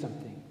can do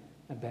something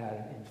about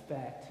it. In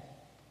fact,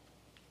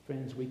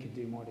 friends, we could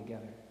do more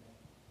together.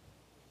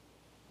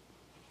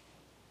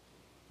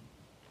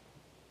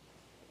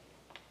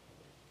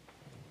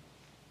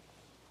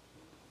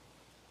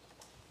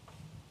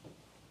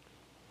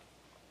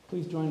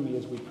 Please join me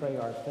as we pray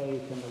our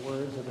faith in the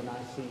words of the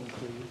Nicene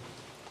Creed.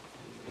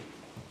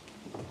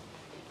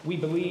 We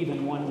believe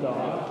in one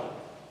God,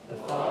 the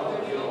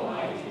Father, the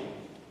Almighty,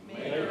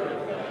 maker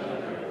of heaven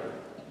and earth,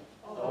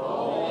 of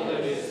all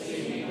that is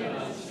seen and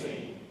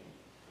unseen.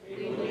 We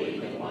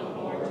believe in one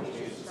Lord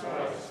Jesus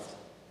Christ,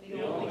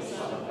 the only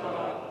Son of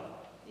God,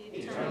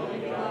 eternally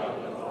God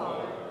of the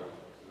Father,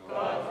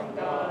 God from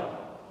God,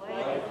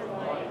 light from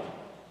light,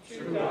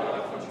 true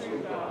God from true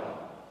God,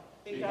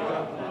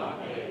 begotten, not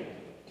made,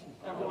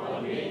 of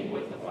one being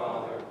with the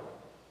Father.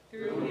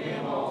 Through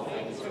him all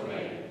things are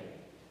made.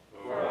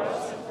 For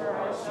us and for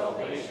our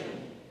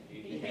salvation,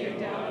 he came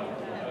down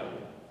from heaven.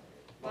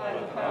 By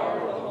the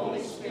power of the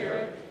Holy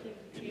Spirit,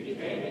 he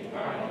became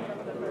incarnate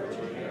from the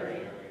Virgin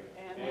Mary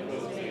and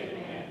was made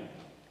man.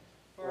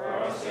 For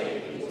our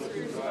sake, he was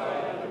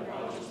crucified under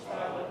Pontius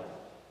Pilate.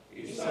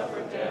 He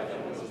suffered death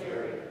and was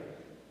buried.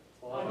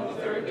 On the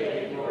third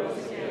day, he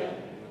rose again,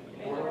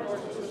 in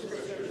accordance with the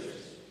Scriptures.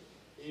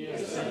 He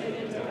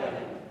ascended into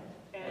heaven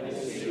and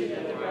is seated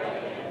at the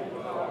right hand of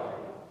the Father.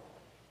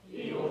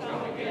 He will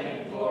come again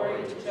in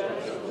glory to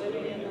judge the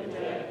living and the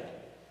dead,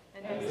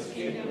 and his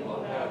kingdom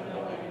will have no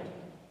end.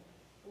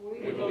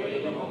 We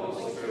believe in the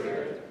Holy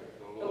Spirit,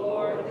 the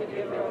Lord, the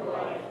giver of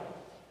life,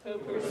 who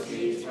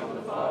proceeds from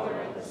the Father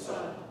and the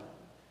Son.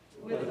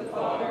 With the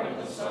Father and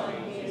the Son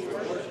he is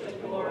worshipped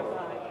and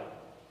glorified.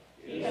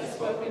 He has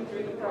spoken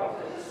through the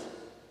prophets.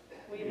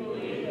 We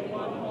believe in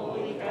one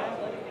holy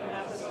Catholic and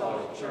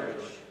Apostolic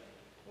Church.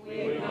 We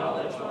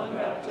acknowledge one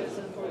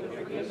baptism for the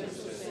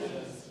forgiveness of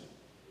sins.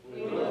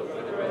 We look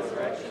for the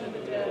resurrection of the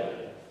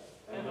dead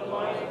and the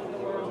life of the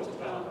world to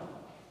come.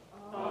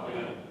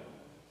 Amen.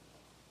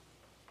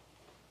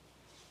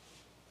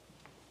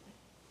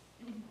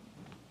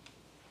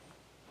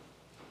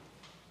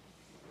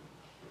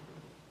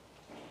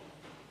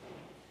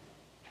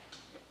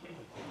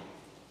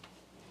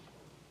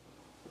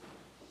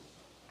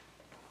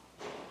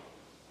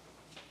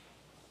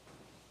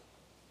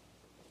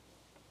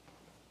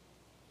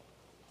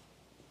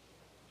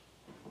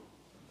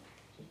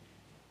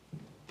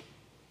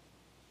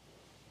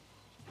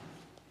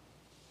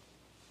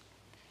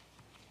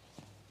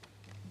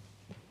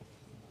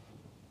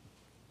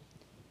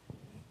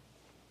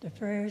 The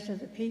prayers of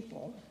the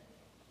people.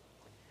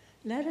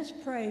 Let us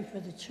pray for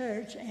the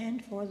church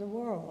and for the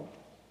world.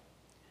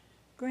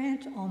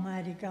 Grant,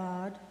 Almighty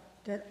God,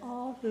 that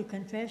all who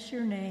confess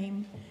your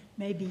name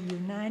may be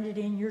united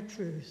in your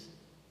truth,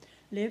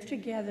 live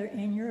together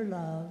in your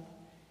love,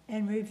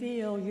 and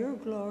reveal your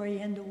glory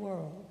in the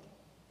world.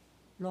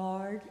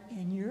 Lord,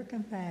 in your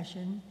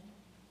compassion,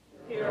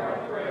 hear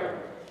our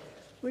prayer.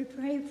 We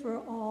pray for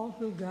all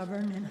who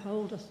govern and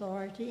hold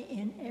authority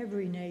in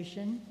every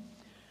nation,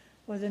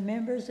 for the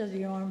members of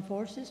the armed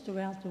forces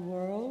throughout the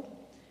world,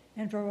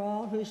 and for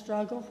all who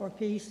struggle for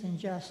peace and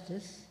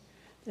justice,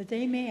 that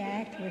they may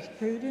act with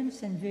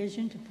prudence and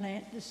vision to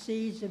plant the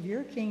seeds of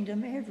your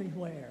kingdom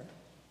everywhere.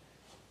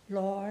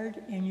 Lord,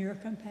 in your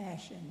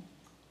compassion,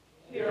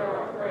 hear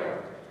our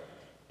prayer.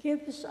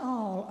 Give us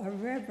all a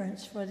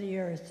reverence for the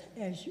earth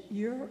as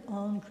your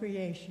own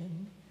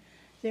creation,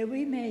 that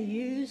we may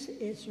use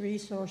its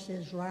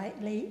resources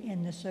rightly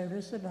in the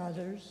service of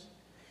others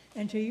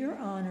and to your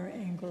honor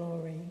and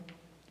glory.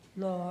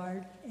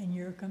 Lord, in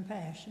your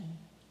compassion,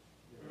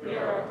 hear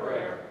our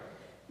prayer.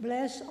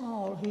 Bless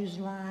all whose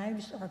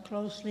lives are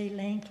closely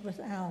linked with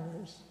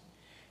ours,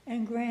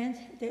 and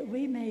grant that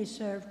we may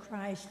serve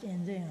Christ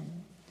in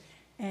them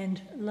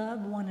and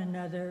love one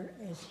another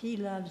as he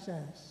loves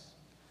us.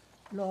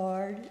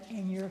 Lord,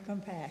 in your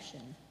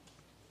compassion,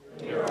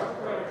 hear our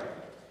prayer.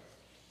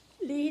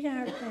 Lead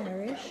our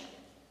parish,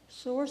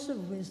 source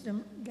of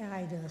wisdom,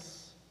 guide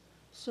us,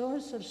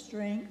 source of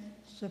strength,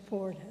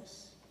 support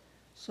us,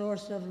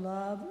 source of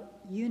love,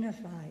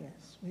 unify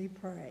us, we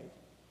pray.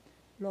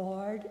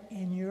 Lord,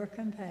 in your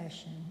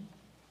compassion,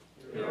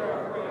 hear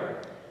our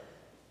prayer.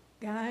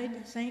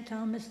 Guide St.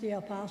 Thomas the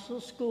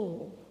Apostle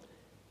School,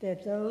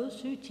 that those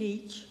who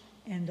teach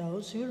and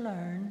those who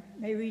learn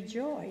may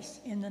rejoice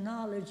in the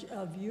knowledge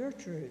of your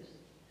truth,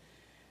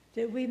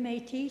 that we may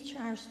teach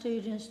our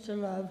students to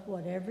love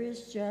whatever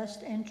is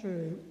just and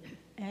true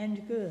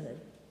and good,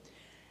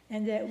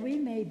 and that we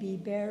may be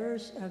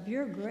bearers of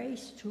your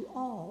grace to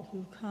all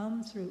who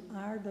come through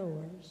our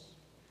doors.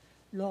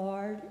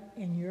 Lord,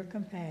 in your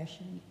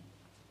compassion,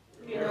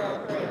 hear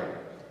our prayer.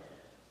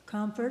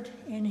 Comfort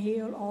and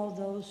heal all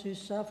those who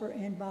suffer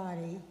in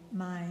body,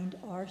 mind,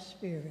 or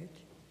spirit.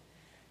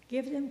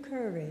 Give them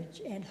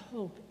courage and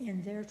hope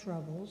in their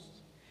troubles,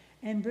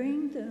 and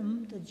bring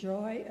them the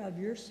joy of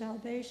your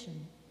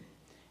salvation,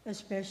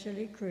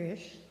 especially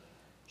Krish,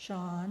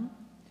 Sean,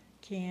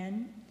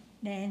 Ken,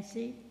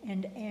 Nancy,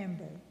 and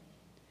Amber.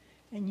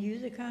 And you,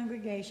 the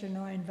congregation,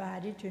 are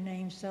invited to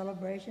name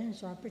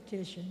celebrations or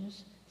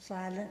petitions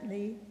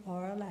silently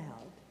or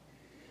aloud.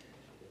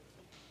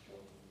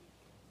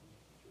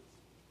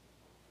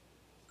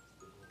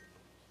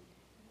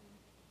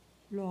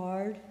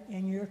 Lord,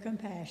 in your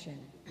compassion,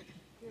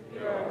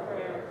 hear our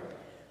prayer.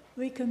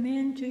 we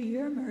commend to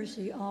your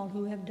mercy all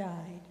who have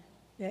died,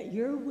 that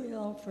your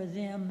will for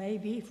them may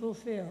be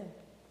fulfilled,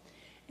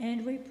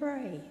 And we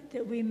pray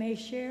that we may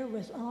share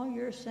with all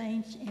your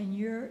saints in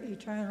your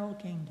eternal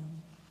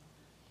kingdom.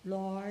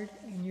 Lord,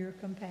 in your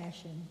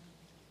compassion.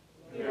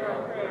 Hear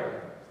our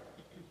prayer.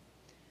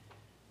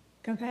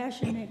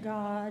 Compassionate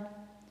God,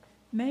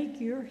 make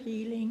your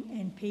healing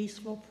and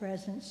peaceful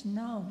presence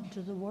known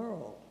to the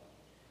world.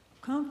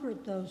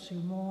 Comfort those who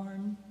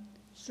mourn,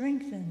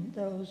 strengthen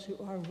those who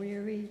are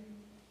weary,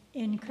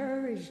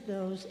 encourage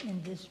those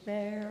in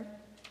despair,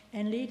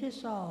 and lead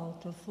us all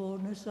to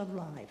fullness of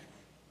life.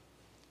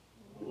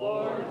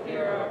 Lord,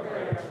 hear our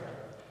prayer.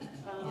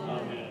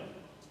 Amen.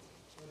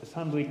 Let us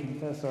humbly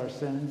confess our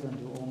sins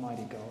unto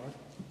Almighty God.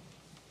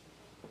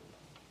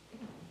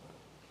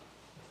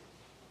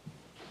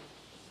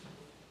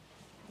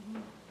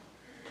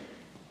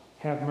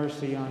 Have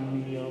mercy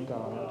on me, O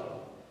God,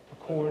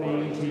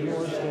 according to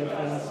your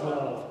steadfast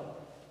love.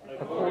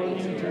 According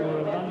to your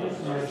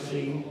abundant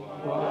mercy,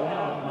 blot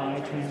out my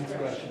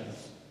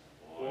transgressions.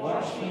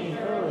 Wash me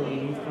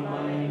thoroughly from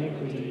my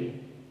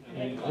iniquity,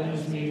 and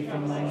cleanse me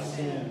from my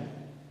sin.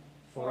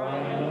 For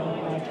I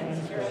know my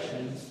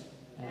transgressions,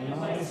 and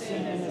my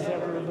sin is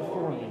ever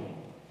before me.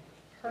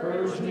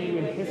 Purge me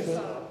with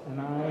hyssop,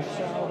 and I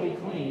shall be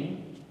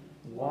clean.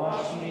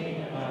 Wash me,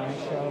 and I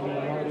shall be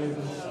whiter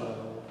than snow.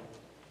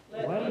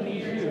 Let me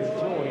hear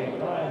joy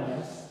and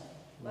gladness.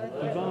 Let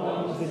the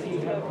bones that you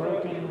have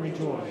broken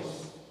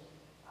rejoice.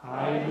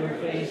 Hide your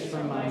face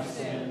from my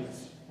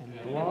sins,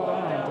 and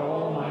blot out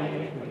all my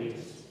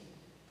iniquities.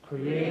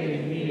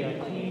 Create in me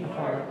a clean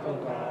heart, O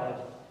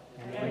God,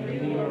 and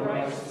renew a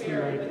right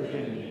spirit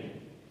within me.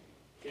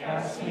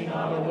 Cast me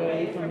not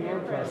away from your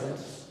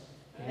presence,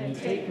 and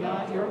take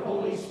not your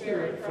Holy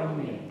Spirit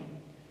from me.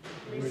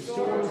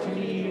 Restore to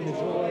me the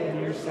joy of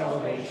your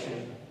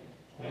salvation,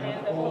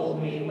 and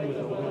uphold me with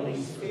a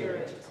willing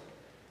spirit.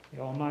 The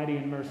Almighty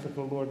and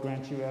merciful Lord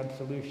grant you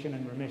absolution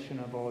and remission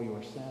of all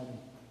your sin,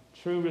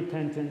 true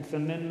repentance,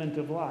 amendment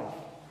of life,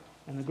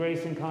 and the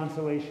grace and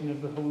consolation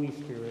of the Holy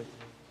Spirit.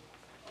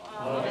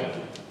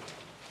 Amen.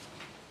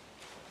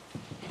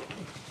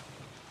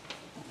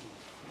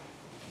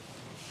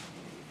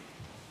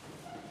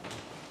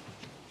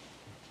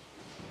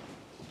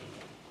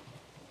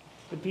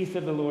 The peace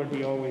of the Lord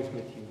be always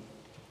with you.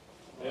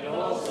 And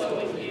also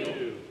with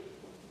you.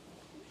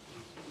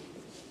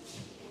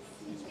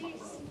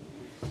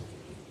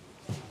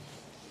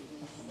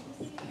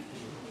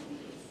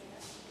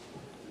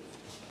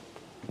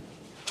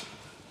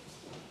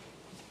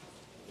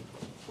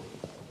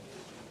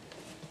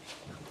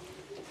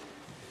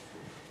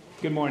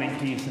 Good morning,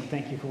 Peace, and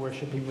thank you for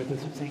worshiping with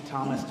us at St.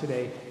 Thomas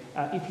today.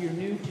 If you're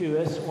new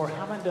to us or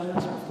haven't done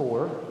this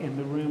before, in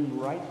the room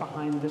right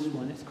behind this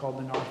one, it's called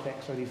the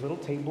narthex, are these little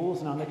tables,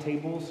 and on the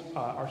tables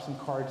are some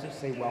cards that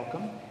say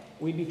welcome.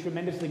 We'd be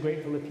tremendously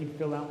grateful if you'd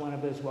fill out one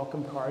of those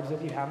welcome cards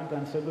if you haven't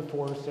done so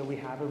before, so we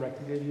have a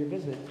record of your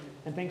visit.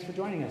 And thanks for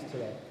joining us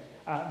today.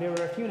 There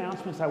were a few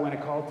announcements I want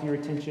to call to your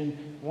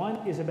attention.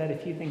 One is about a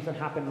few things that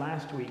happened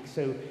last week.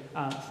 So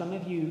some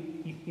of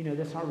you know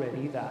this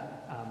already, that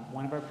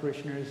one of our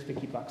parishioners,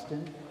 Vicki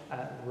Buxton,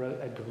 wrote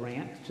a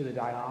grant to the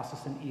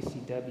diocesan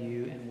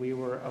ECW, and we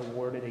were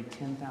awarded a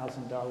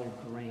 $10,000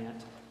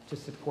 grant to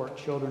support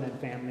children and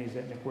families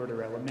at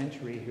McWhirter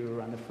Elementary who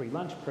are on the free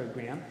lunch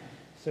program.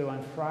 So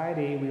on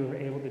Friday, we were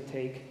able to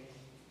take,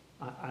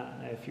 I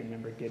don't know if you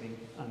remember getting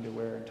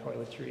underwear and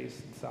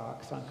toiletries and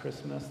socks on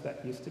Christmas.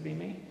 That used to be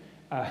me.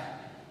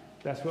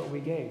 That's what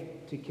we gave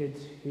to kids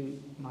who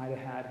might have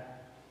had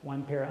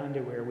one pair of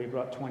underwear. We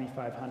brought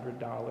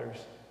 $2,500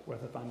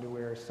 worth of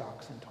underwear,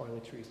 socks, and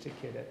toiletries to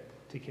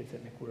kids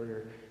at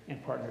McWhirter in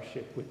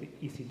partnership with the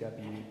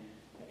ECW.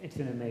 It's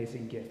an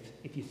amazing gift.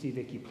 If you see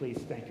Vicki, please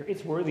thank her.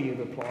 It's worthy of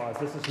applause.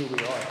 This is who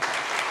we are.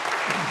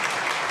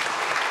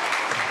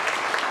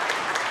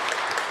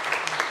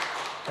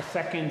 A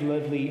second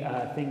lovely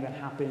thing that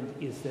happened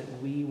is that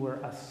we were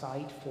a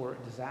site for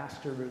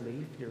disaster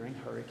relief during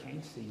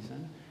hurricane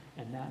season,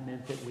 and that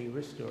meant that we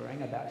were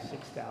storing about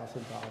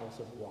 6,000 bottles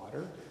of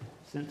water.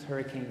 Since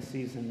hurricane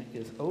season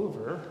is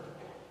over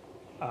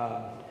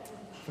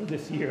for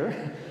this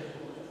year,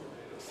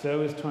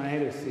 so is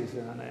tornado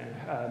season. I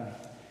know.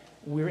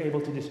 We were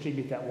able to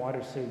distribute that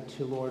water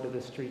to Lord of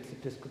the Streets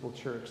Episcopal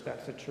Church.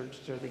 That's a church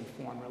serving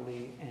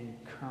formerly and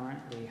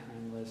currently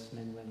homeless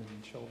men, women,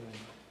 and children.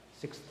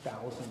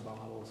 6,000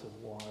 bottles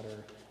of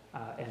water,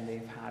 and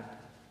they've had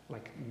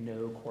like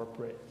no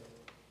corporate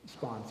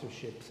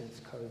sponsorship since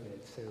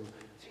COVID, so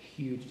it's a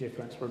huge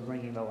difference. We're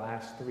bringing the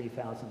last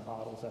 3,000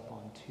 bottles up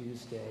on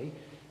Tuesday,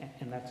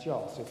 and that's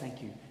y'all, so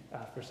thank you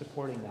for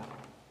supporting that.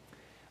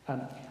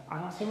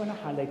 I also want to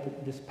highlight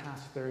that this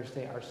past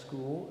Thursday, our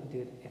school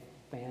did a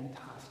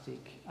fantastic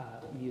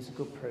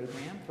musical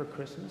program for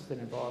Christmas that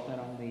involved not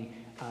only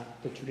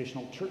the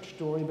traditional church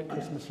story, but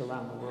Christmas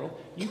around the world.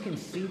 You can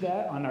see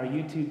that on our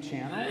YouTube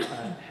channel.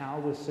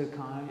 Hal was so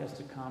kind as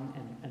to come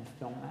and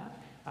film that.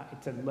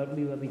 It's a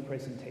lovely, lovely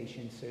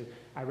presentation, so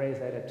I raise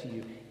that up to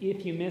you.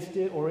 If you missed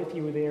it, or if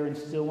you were there and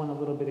still want a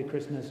little bit of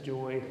Christmas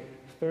joy,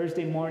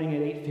 Thursday morning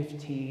at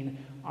 8:15,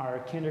 our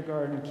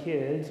kindergarten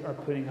kids are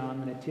putting on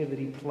the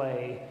nativity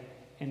play,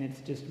 and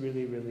it's just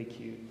really, really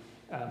cute.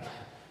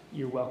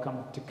 You're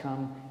welcome to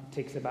come. It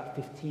takes about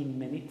 15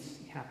 minutes.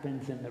 It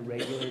happens in the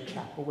regular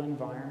chapel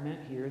environment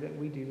here that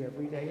we do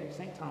every day at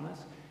St. Thomas.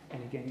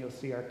 And again, you'll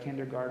see our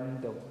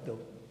kindergarten. They'll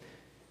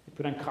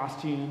put on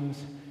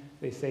costumes.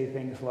 They say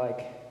things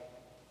like,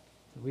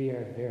 "We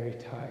are very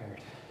tired."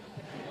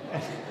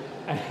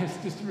 And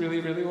it's just really,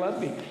 really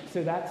lovely.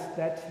 So that's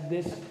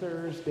this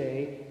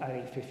Thursday at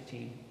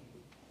 8:15.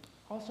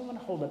 I also want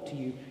to hold up to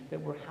you that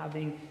we're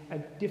having a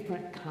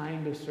different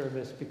kind of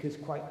service because,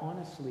 quite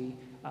honestly,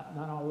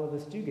 not all of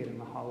us do get in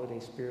the holiday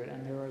spirit,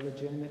 and there are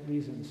legitimate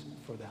reasons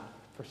for that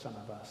for some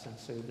of us. And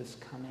so this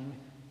coming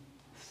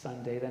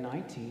Sunday the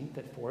 19th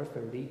at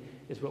 4:30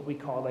 is what we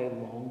call a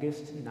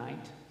longest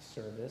night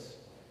service.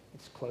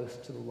 It's close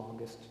to the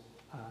longest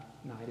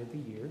night of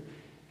the year.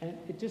 And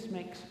it just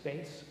makes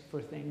space for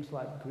things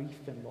like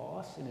grief and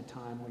loss in a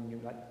time when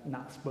you're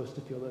not supposed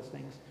to feel those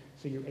things.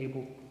 So you're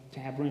able to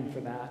have room for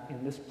that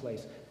in this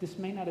place. This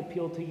may not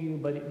appeal to you,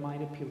 but it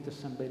might appeal to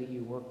somebody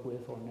you work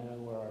with or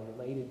know or are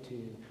related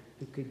to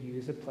who could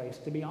use a place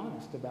to be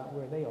honest about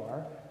where they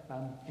are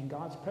in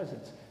God's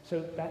presence.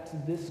 So that's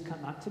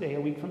not today,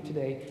 a week from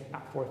today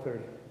at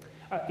 4:30.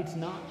 It's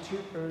not too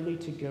early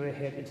to go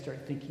ahead and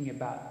start thinking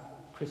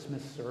about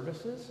Christmas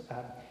services.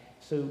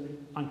 So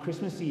on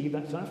Christmas Eve,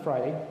 that's on a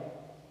Friday,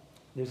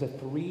 there's a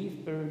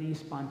 3:30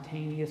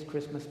 spontaneous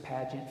Christmas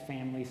pageant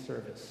family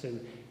service. So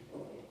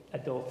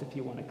adults, if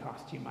you want a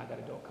costume, I got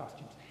adult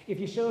costumes. If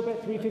you show up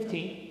at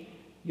 3:15,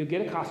 you'll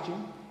get a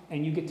costume,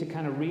 and you get to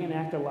kind of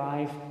reenact a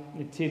live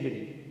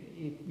nativity.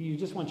 If you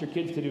just want your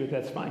kids to do it,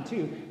 that's fine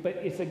too. But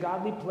it's a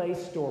godly play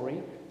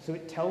story, so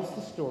it tells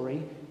the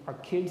story. Our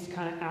kids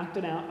kind of act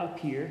it out up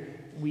here.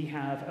 We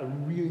have a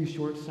really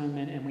short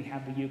sermon, and we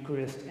have the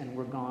Eucharist, and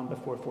we're gone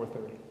before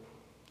 4:30.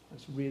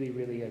 It's really,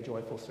 really a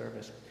joyful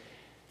service.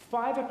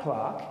 5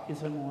 o'clock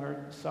is a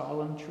more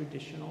solemn,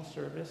 traditional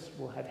service.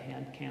 We'll have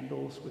hand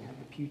candles. We have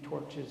the pew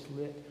torches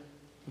lit.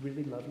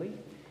 Really lovely.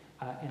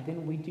 And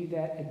then we do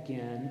that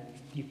again.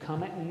 You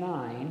come at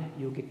 9,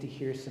 you'll get to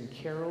hear some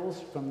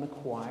carols from the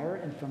choir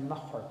and from the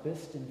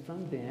harpist and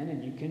from Ben,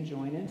 and you can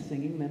join in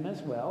singing them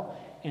as well.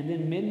 And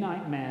then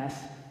midnight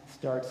mass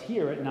starts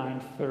here at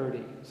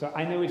 9:30. So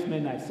I know it's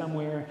midnight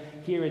somewhere.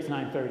 Here it's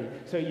 9:30.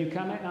 So you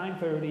come at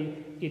 9:30.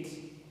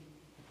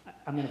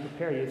 I'm going to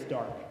prepare you. It's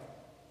dark.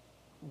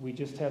 We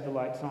just have the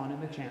lights on in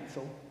the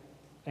chancel,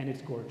 and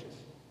it's gorgeous.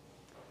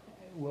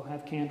 We'll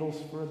have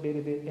candles for a bit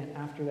of it, and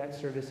after that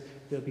service,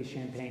 there'll be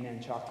champagne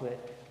and chocolate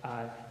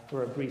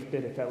for a brief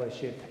bit of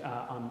fellowship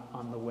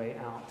on the way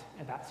out.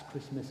 And that's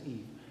Christmas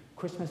Eve.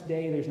 Christmas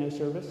Day, there's no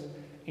service.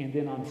 And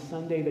then on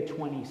Sunday the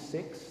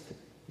 26th,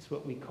 it's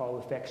what we call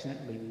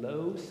affectionately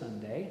Low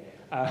Sunday.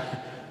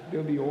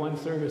 There'll be one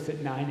service at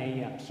 9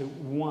 a.m. So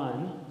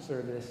one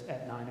service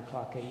at 9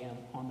 o'clock a.m.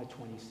 on the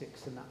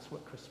 26th, and that's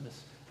what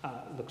Christmas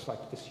looks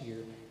like this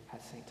year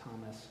at St.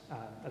 Thomas,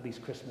 at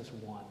least Christmas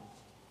 1.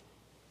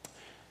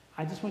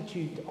 I just want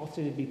you to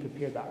also to be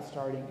prepared that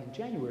starting in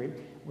January,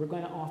 we're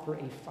going to offer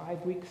a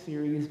 5-week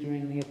series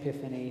during the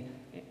Epiphany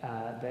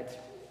that's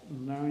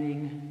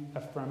learning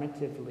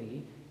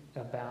affirmatively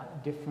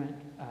about different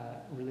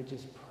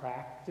religious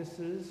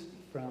practices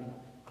from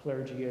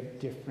clergy of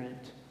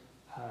different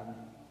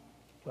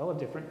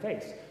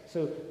faiths.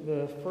 So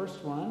the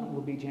first one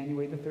will be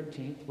January the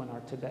 13th when our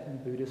Tibetan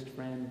Buddhist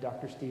friend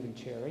Dr. Stephen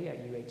Cherry at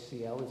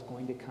UHCL is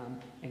going to come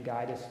and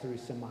guide us through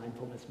some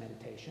mindfulness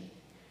meditation.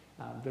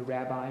 The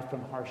rabbi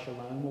from Har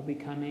Shalom will be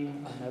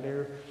coming,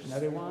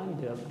 another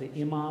one.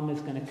 The imam is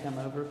going to come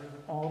over.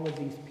 All of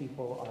these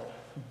people are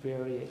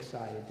very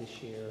excited to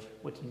share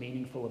what's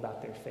meaningful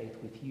about their faith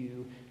with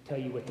you, tell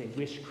you what they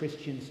wish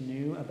Christians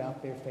knew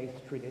about their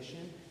faith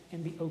tradition,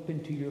 and be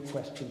open to your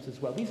questions as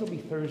well. These will be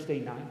Thursday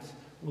nights.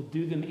 We'll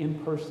do them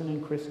in person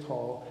in Christ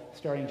Hall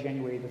starting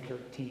January the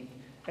 13th.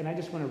 And I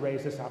just want to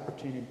raise this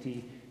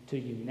opportunity to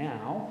you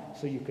now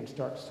so you can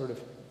start sort of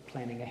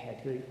planning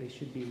ahead. They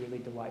should be really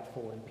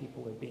delightful, and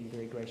people are being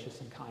very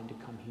gracious and kind to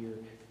come here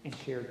and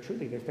share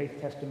truly their faith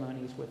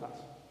testimonies with us.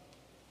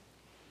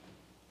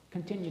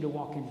 Continue to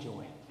walk in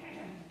joy.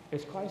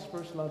 As Christ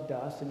first loved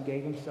us and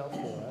gave himself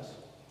for us,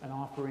 an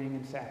offering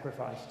and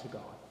sacrifice to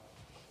God.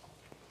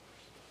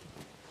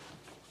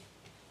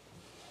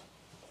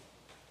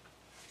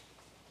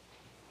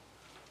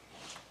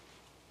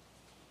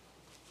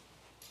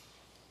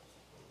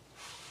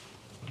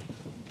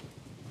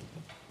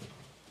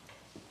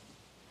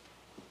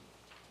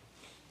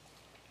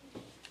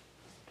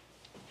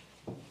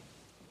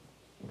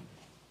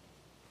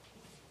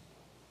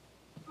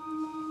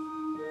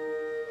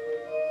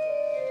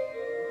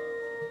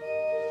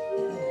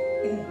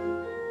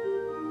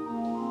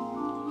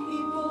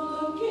 People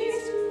look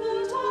east.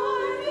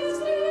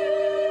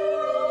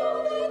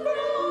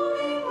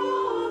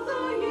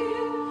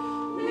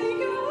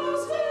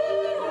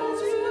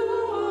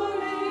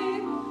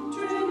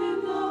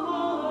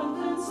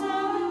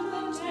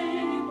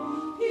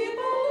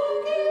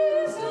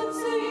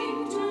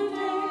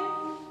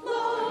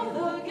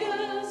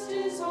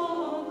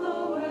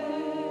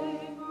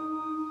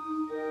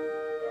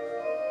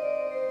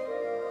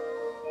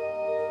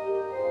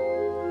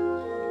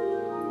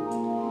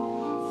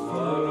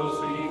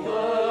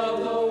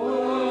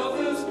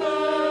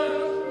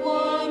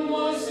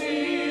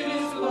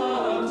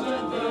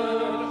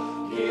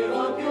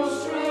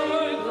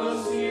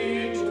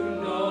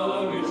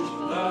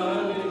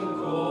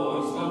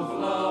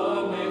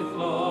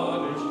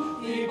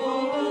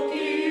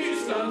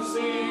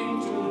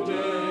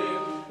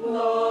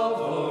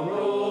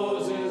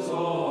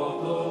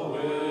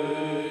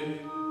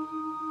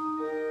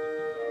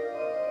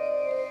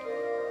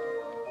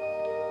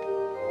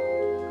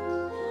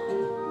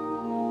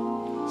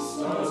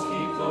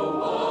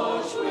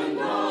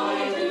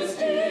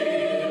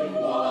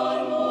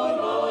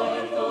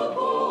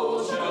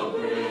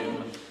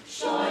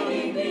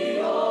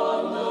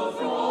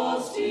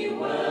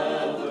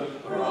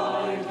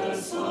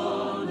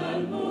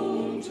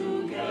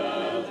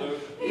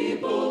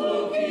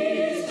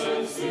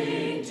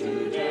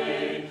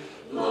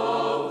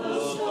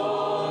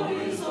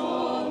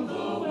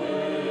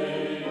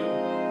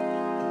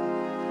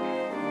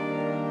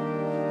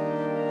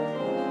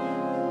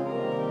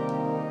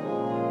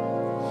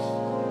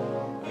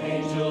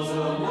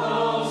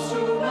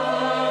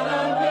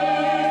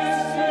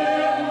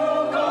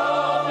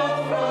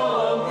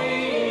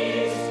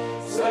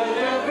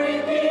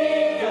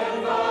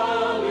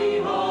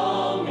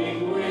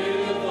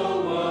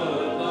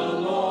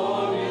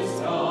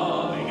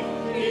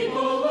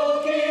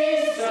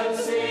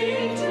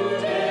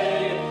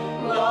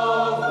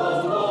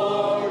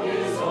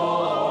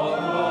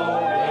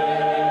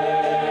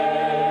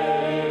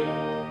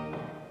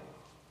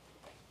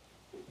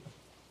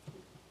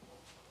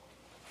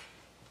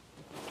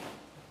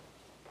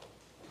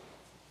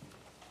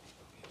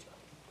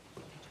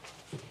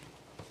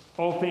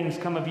 All things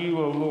come of you,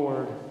 O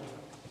Lord.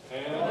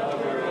 And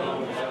of your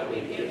own have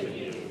we given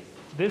you.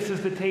 This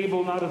is the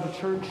table not of the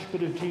church,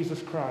 but of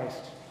Jesus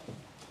Christ.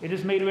 It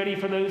is made ready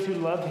for those who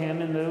love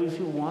him and those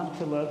who want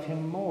to love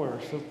him more.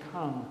 So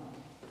come,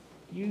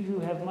 you who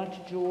have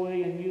much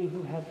joy and you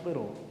who have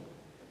little,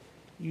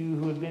 you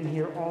who have been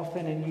here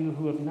often and you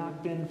who have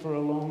not been for a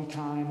long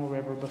time or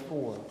ever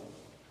before,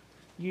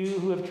 you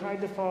who have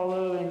tried to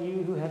follow and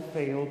you who have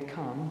failed,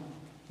 come,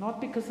 not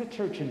because the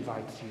church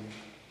invites you.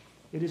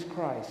 It is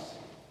Christ,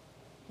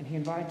 and he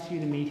invites you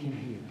to meet him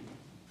here.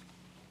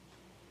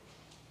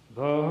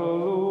 The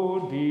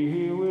Lord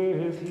be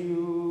with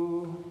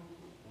you.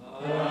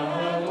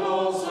 And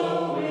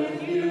also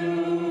with you.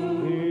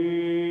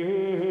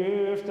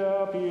 Lift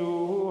up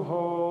your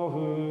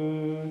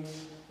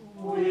hearts.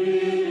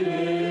 We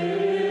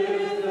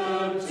lift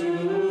them to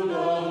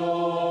the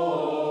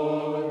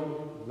Lord.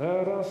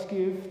 Let us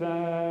give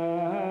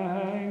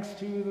thanks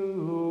to the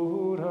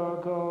Lord our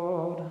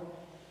God.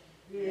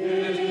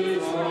 It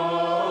is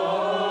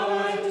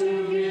right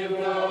to give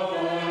God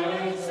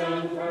thanks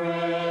and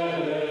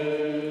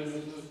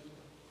praise.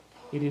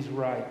 It is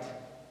right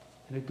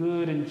and a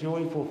good and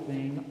joyful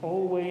thing,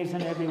 always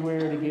and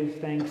everywhere to give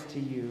thanks to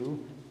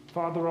you,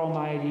 Father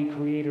Almighty,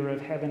 creator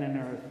of heaven and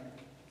earth,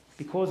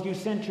 because you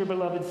sent your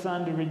beloved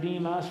Son to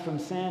redeem us from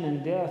sin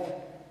and death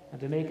and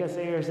to make us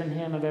heirs in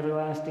him of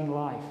everlasting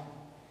life,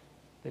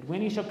 that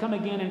when he shall come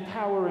again in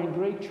power and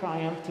great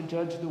triumph to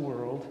judge the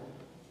world,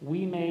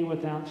 we may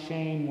without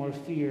shame or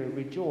fear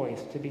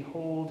rejoice to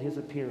behold his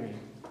appearing.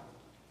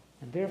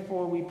 And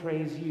therefore we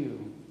praise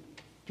you,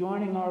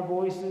 joining our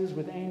voices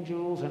with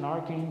angels and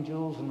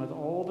archangels and with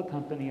all the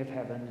company of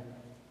heaven,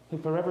 who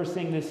forever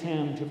sing this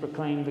hymn to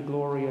proclaim the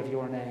glory of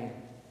your name.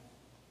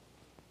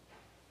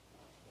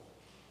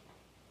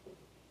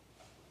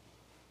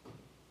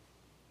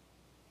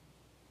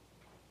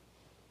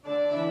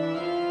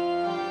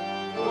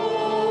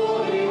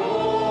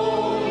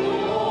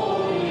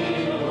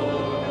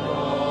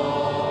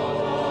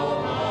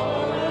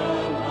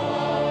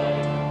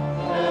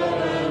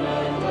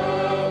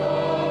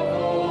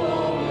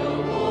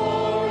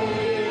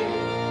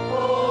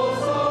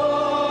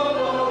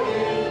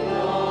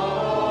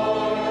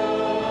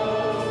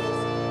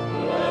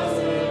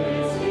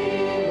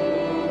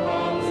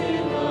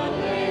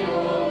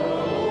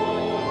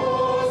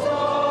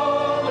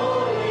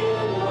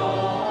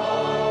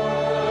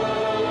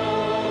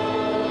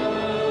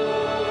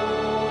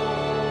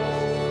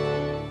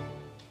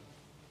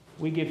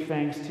 We give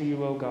thanks to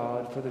you, O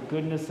God, for the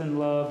goodness and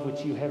love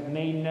which you have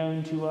made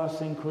known to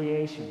us in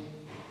creation,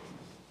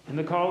 in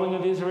the calling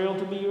of Israel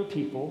to be your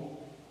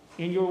people,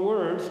 in your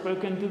word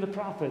spoken to the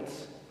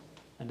prophets,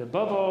 and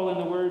above all in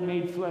the word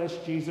made flesh,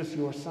 Jesus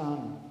your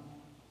Son.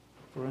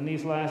 For in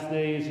these last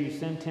days you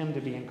sent him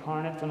to be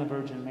incarnate from the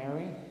Virgin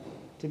Mary,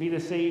 to be the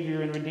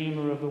Savior and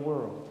Redeemer of the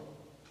world.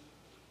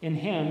 In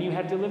him you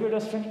have delivered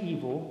us from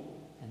evil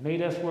and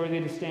made us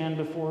worthy to stand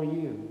before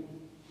you.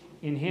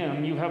 In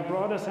him you have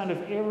brought us out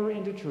of error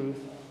into truth,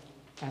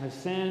 and of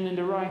sin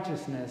into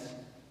righteousness,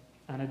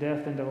 and of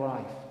death into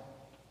life.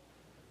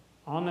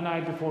 On the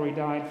night before he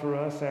died for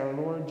us, our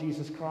Lord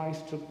Jesus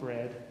Christ took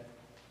bread,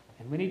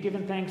 and when he'd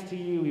given thanks to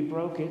you, he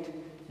broke it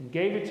and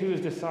gave it to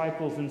his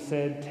disciples and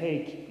said,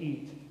 "Take,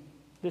 eat.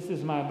 This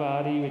is my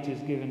body, which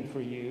is given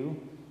for you.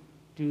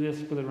 Do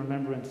this for the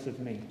remembrance of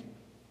me."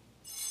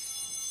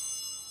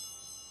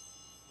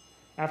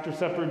 After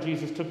supper,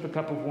 Jesus took the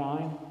cup of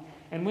wine,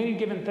 and when he'd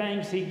given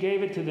thanks, he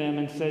gave it to them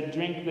and said,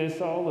 "Drink this,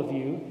 all of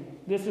you.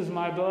 This is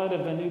my blood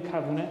of the new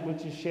covenant,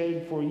 which is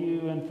shed for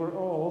you and for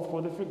all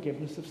for the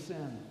forgiveness of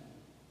sin.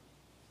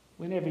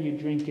 Whenever you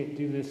drink it,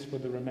 do this for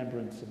the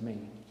remembrance of me."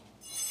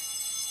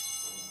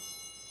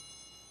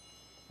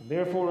 And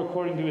therefore,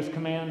 according to his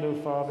command, O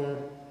Father,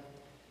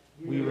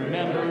 we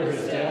remember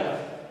his death,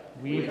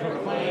 we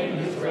proclaim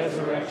his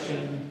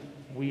resurrection,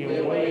 we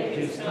await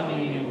his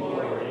coming in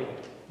glory,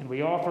 and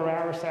we offer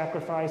our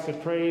sacrifice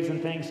of praise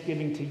and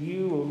thanksgiving to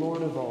you, O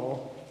Lord of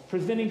all,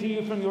 presenting to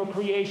you from your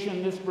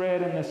creation this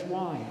bread and this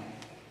wine.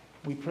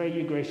 We pray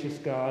you, gracious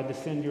God, to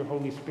send your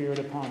Holy Spirit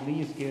upon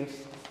these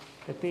gifts,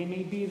 that they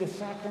may be the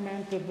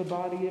sacrament of the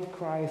body of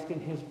Christ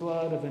and his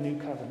blood of the new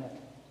covenant.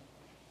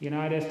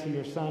 Unite us to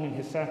your Son and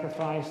his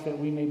sacrifice, that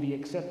we may be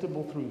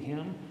acceptable through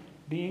him,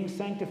 being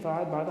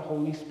sanctified by the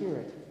Holy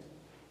Spirit.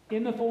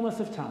 In the fullness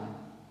of time,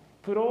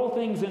 put all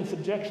things in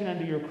subjection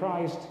under your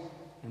Christ,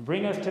 and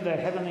bring us to the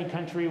heavenly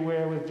country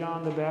where, with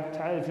John the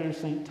Baptizer,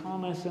 St.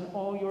 Thomas, and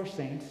all your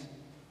saints,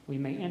 we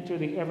may enter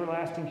the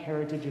everlasting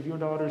heritage of your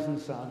daughters and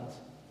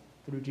sons,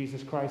 through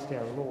Jesus Christ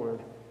our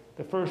Lord,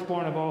 the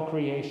firstborn of all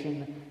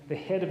creation, the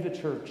head of the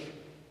church,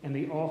 and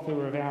the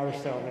author of our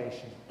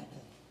salvation.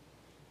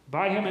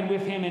 By him and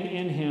with him and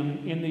in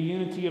him, in the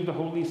unity of the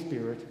Holy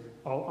Spirit,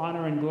 all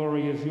honor and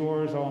glory is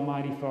yours,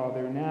 Almighty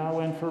Father, now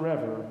and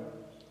forever.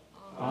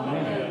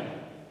 Amen. Amen.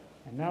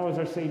 And now, as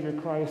our Savior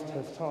Christ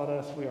has taught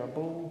us, we are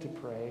bold to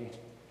pray.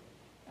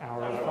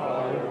 Our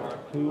Father,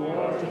 who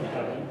art in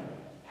heaven,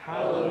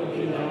 hallowed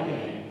be thy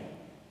name.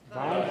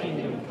 Thy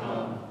kingdom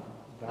come,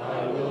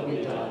 thy will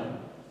be done,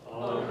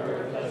 on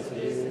earth as it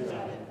is in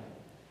heaven.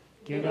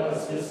 Give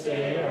us this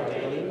day our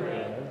daily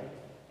bread,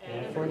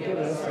 and forgive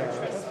us our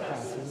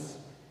trespasses,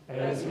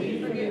 as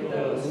we forgive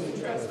those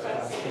who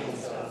trespass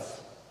against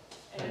us.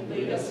 And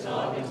lead us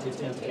not into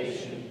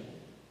temptation,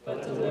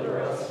 but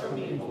deliver us from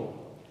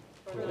evil.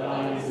 For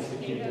thine is the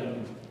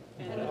kingdom,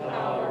 and the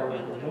power,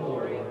 and the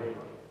glory,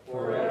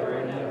 forever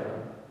and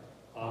ever.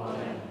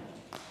 Amen.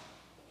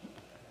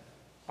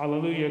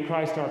 Alleluia,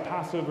 Christ our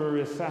Passover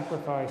is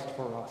sacrificed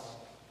for us.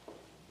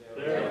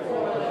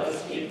 Therefore let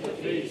us keep the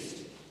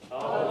feast.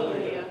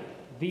 Alleluia.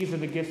 These are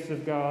the gifts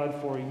of God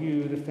for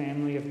you, the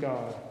family of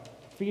God.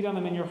 Feed on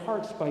them in your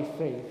hearts by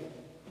faith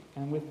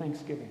and with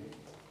thanksgiving.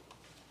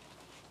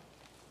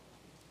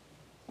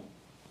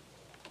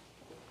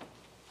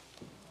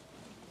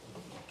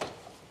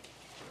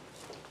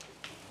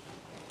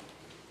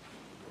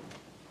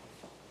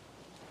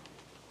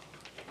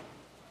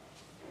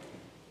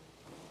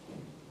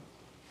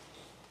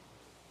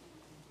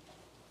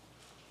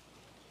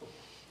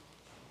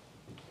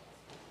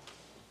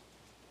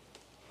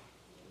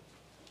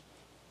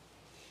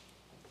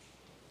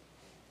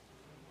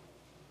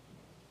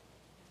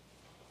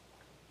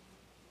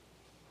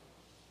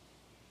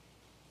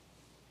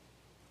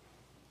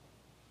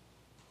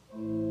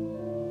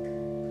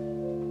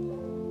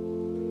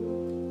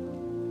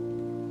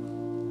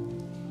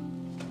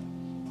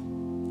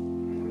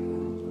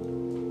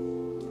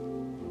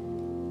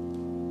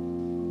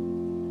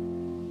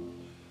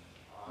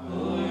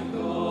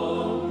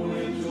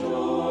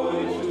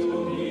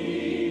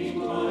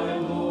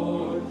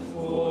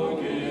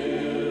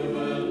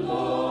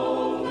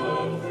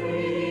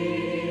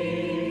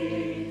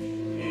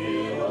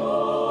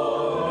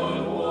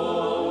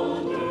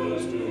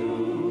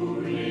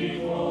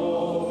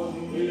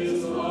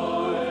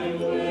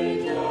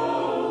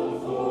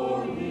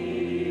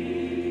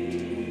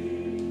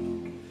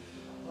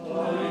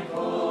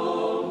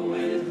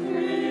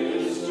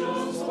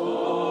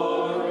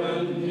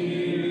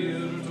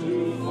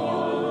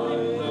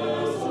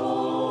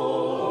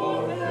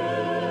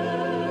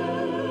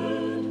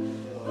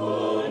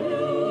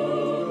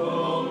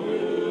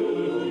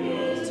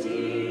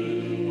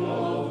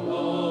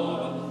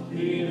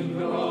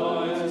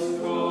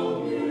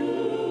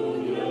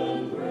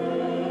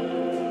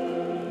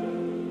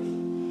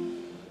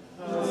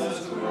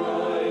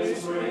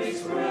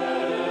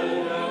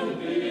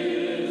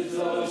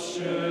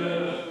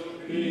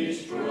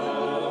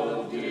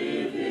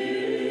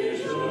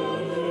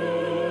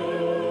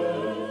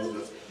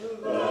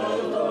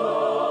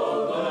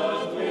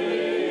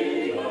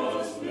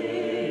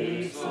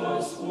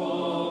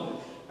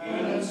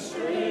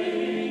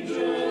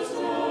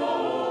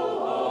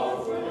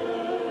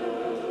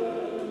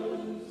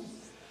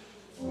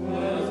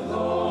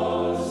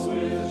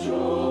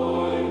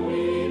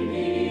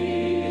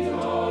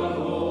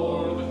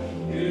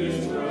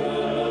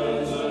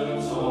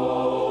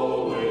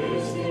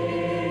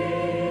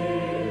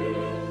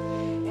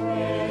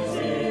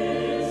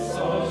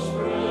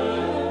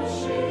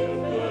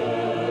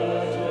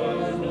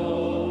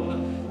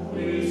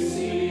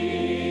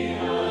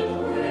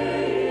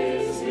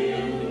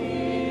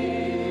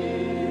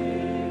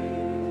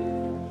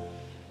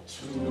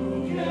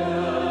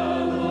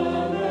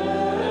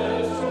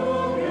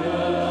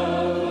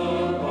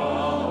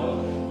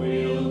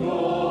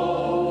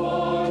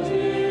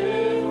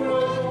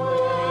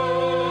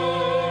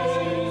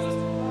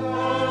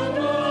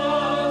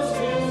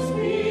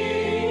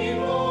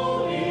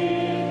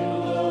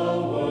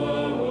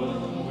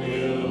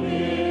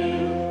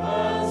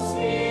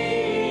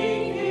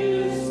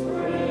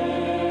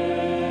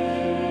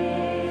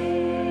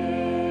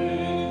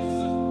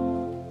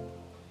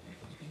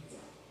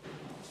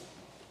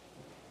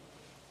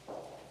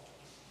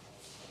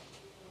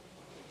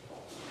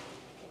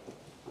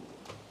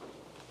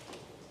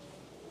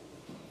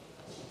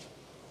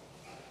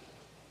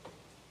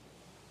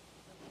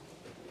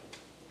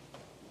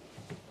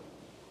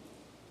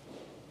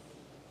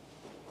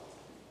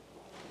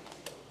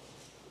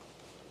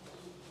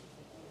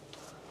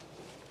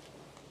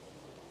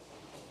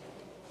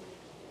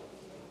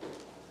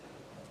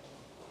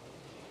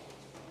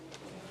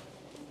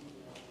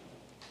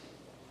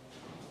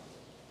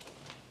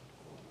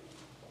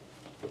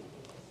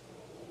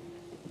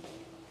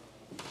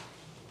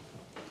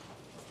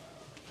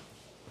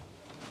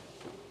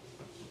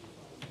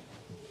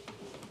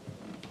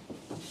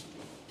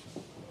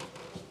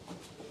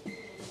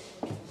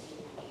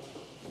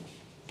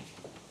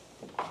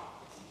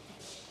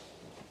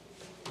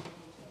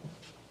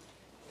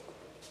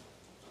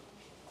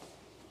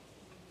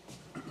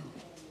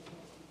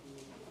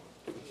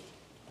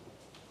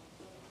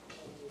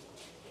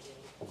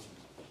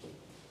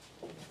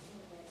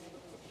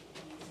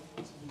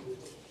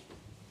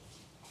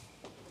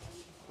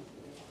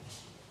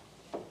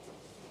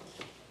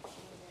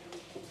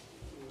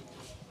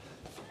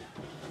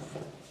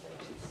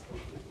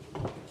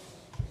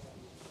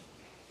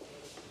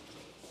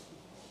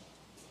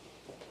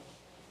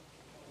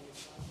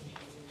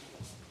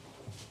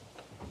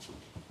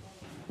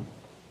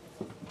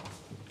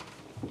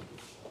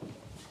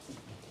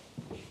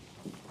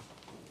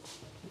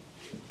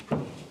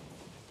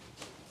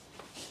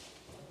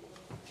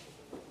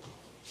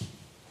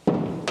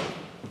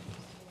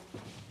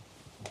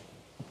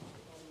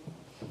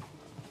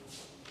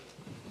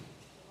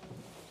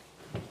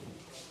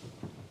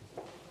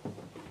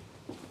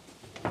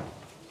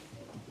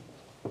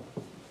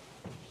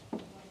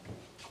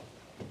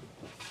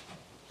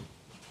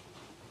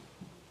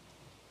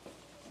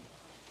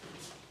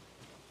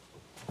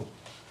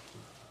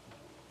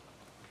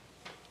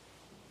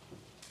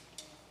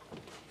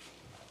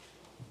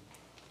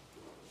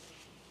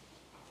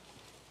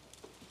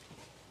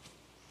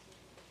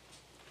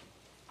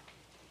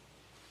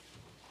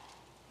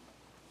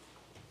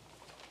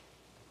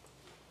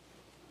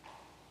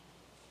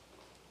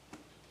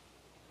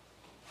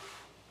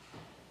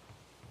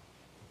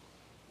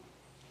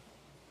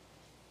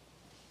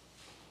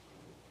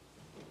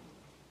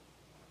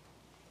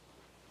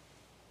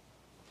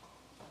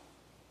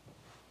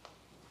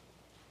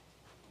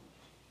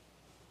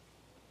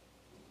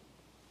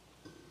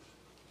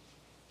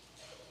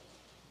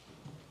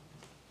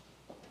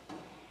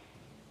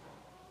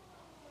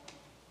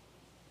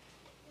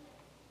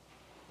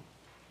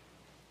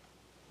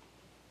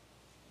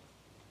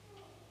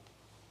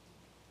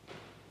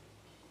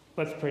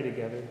 Let's pray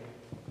together.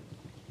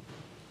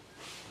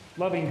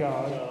 Loving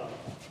God,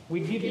 we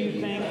give you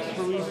thanks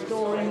for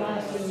restoring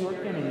us in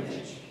your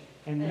image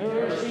and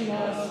nourishing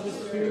us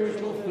with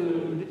spiritual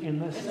food in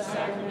the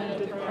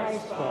sacrament of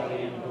Christ's body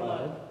and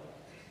blood.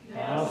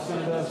 Now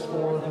send us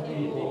forth a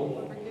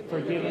people,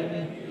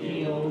 forgiven,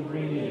 healed,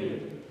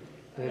 renewed,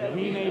 that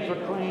we may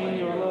proclaim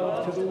your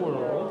love to the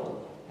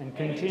world and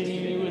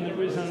continue in the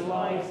risen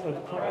life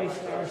of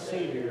Christ our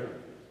Savior.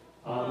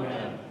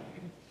 Amen.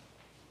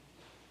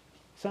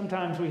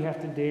 Sometimes we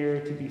have to dare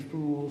to be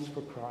fools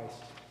for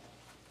Christ.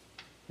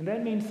 And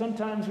that means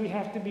sometimes we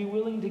have to be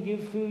willing to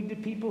give food to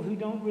people who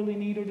don't really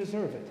need or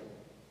deserve it.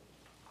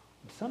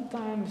 And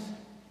sometimes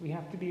we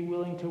have to be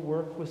willing to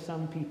work with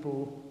some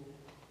people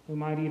who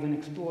might even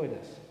exploit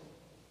us.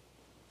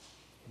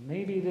 And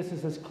maybe this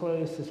is as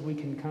close as we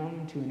can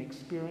come to an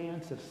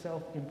experience of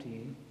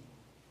self-emptying.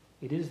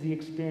 It is the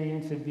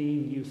experience of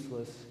being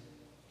useless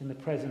in the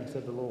presence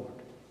of the Lord.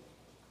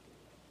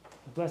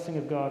 The blessing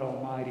of God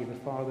Almighty, the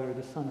Father,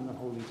 the Son, and the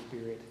Holy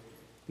Spirit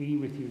be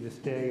with you this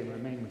day and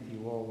remain with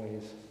you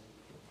always.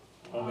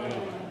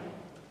 Amen.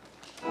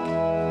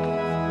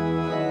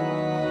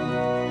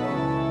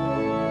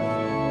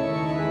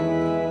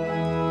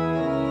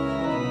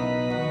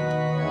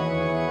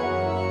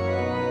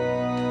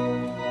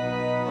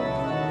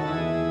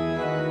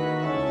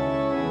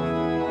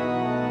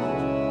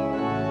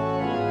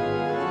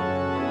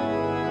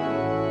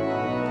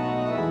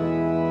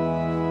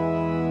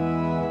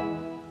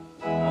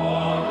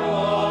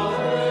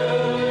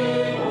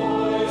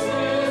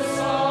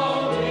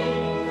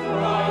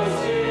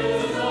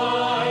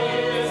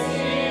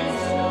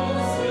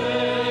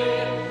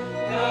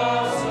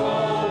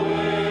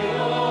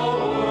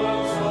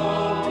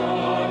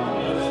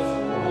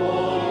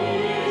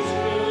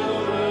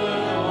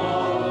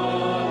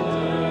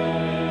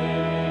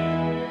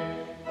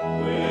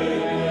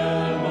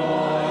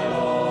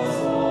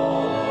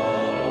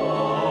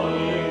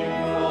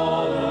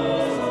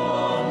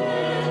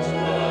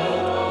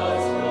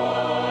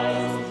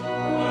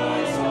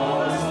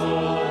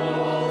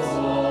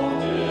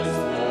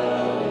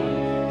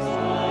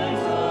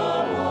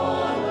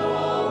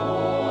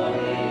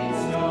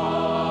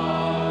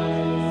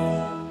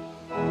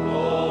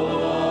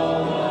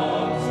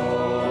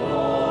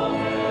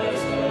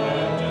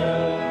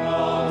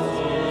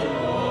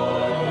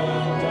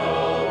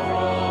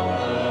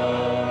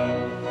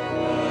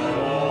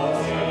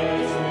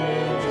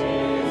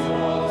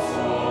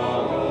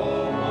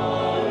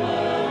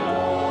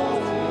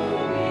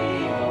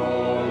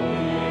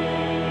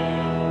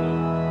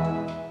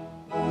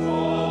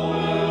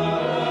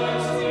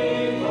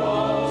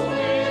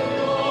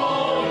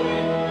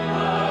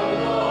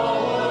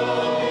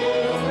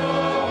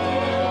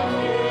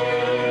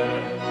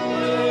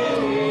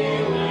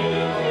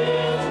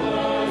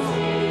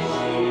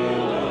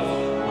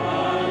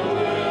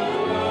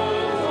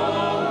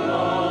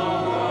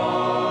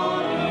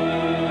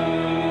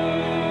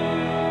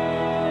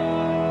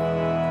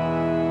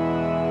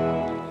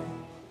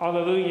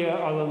 Alleluia,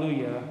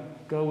 alleluia.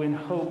 Go in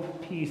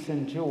hope, peace,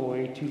 and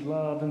joy to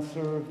love and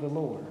serve the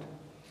Lord.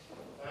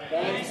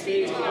 Thanks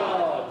be to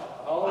God.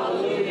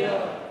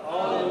 Alleluia,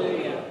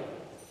 alleluia.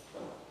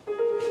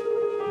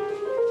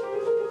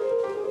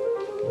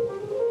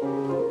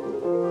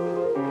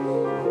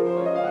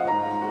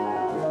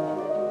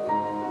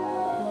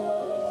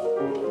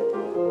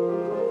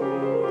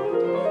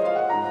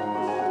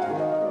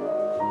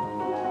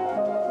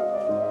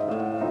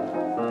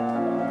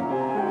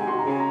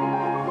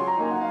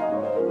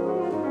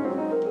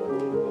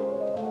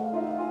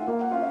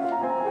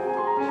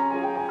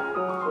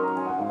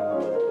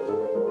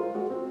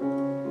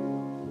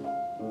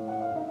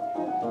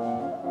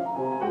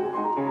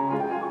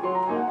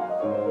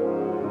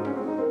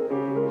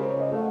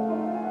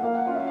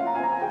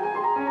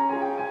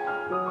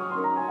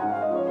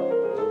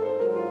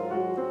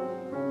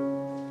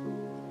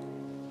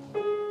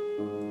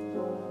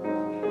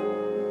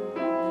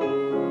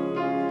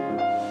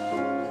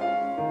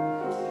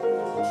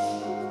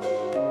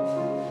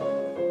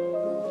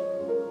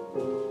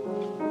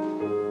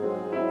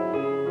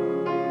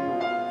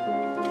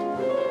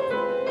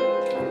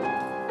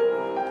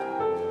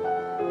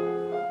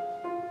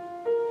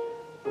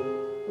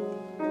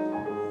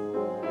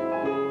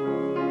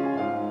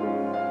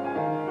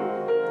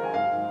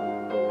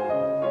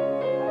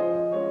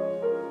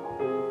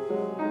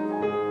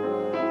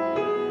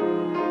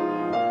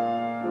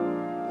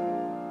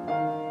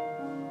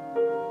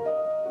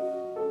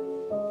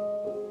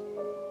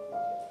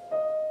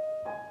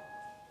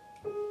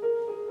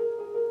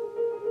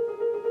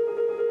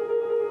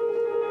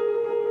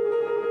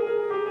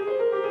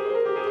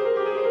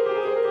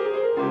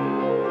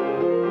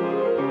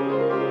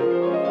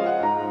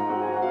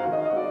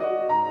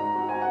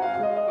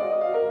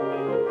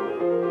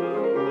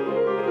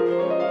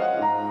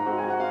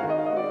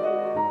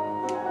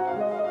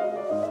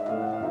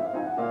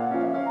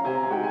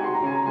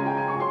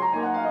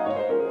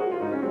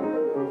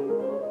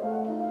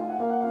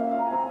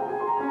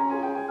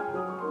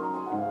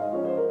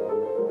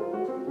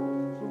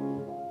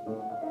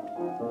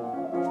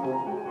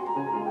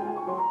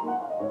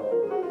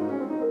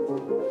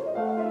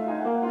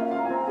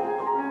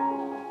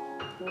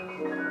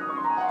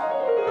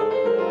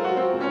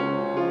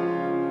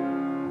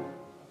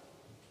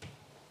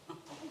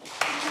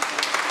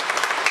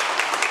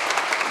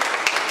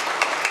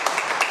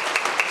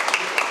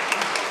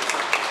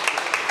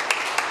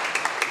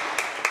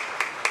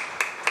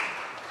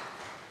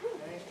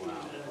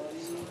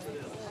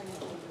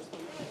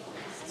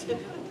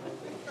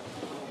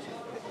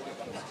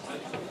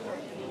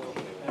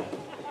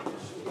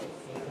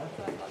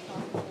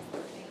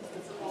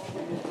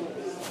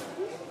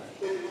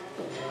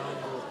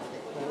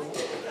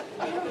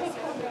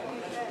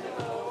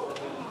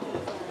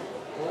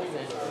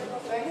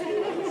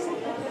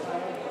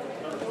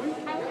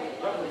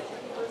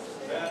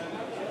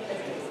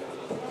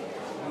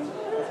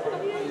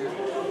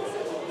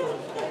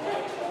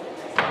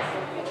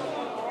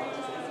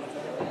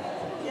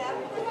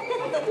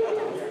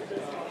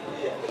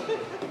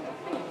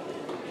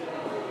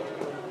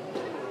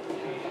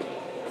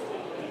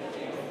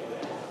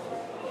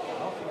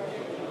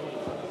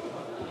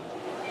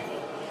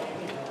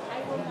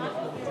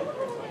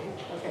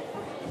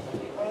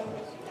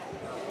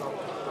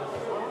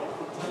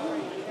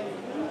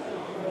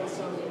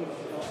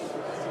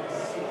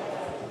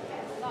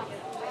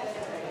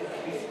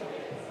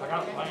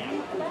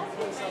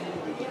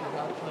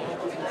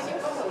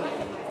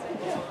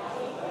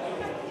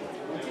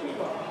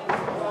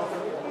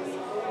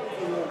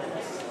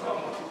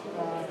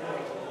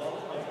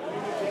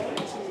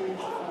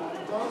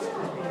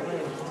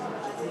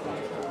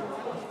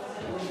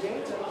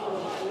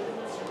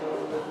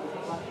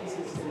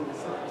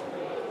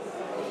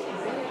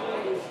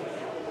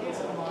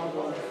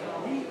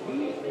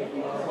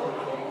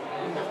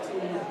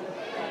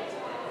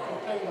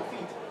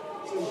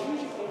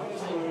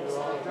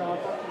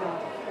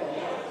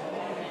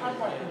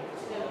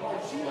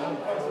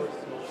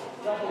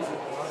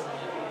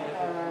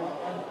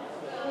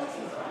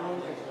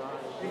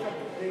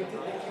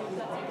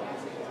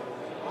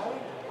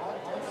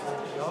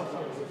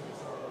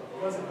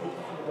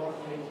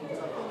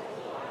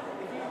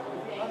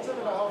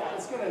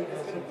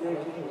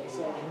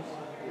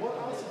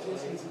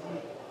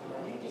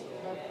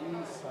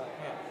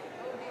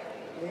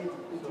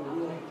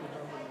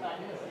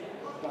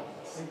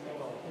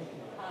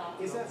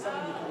 Is that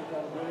something you could have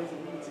done? Where is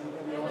it easy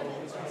every other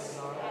Christmas?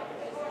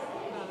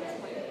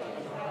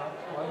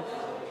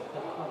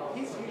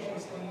 He's usually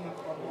staying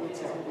on the woods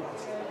as well.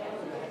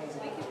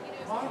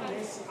 Mine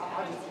is,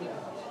 I just,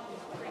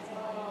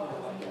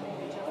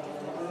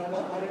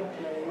 I don't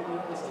play,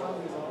 as time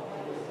goes on.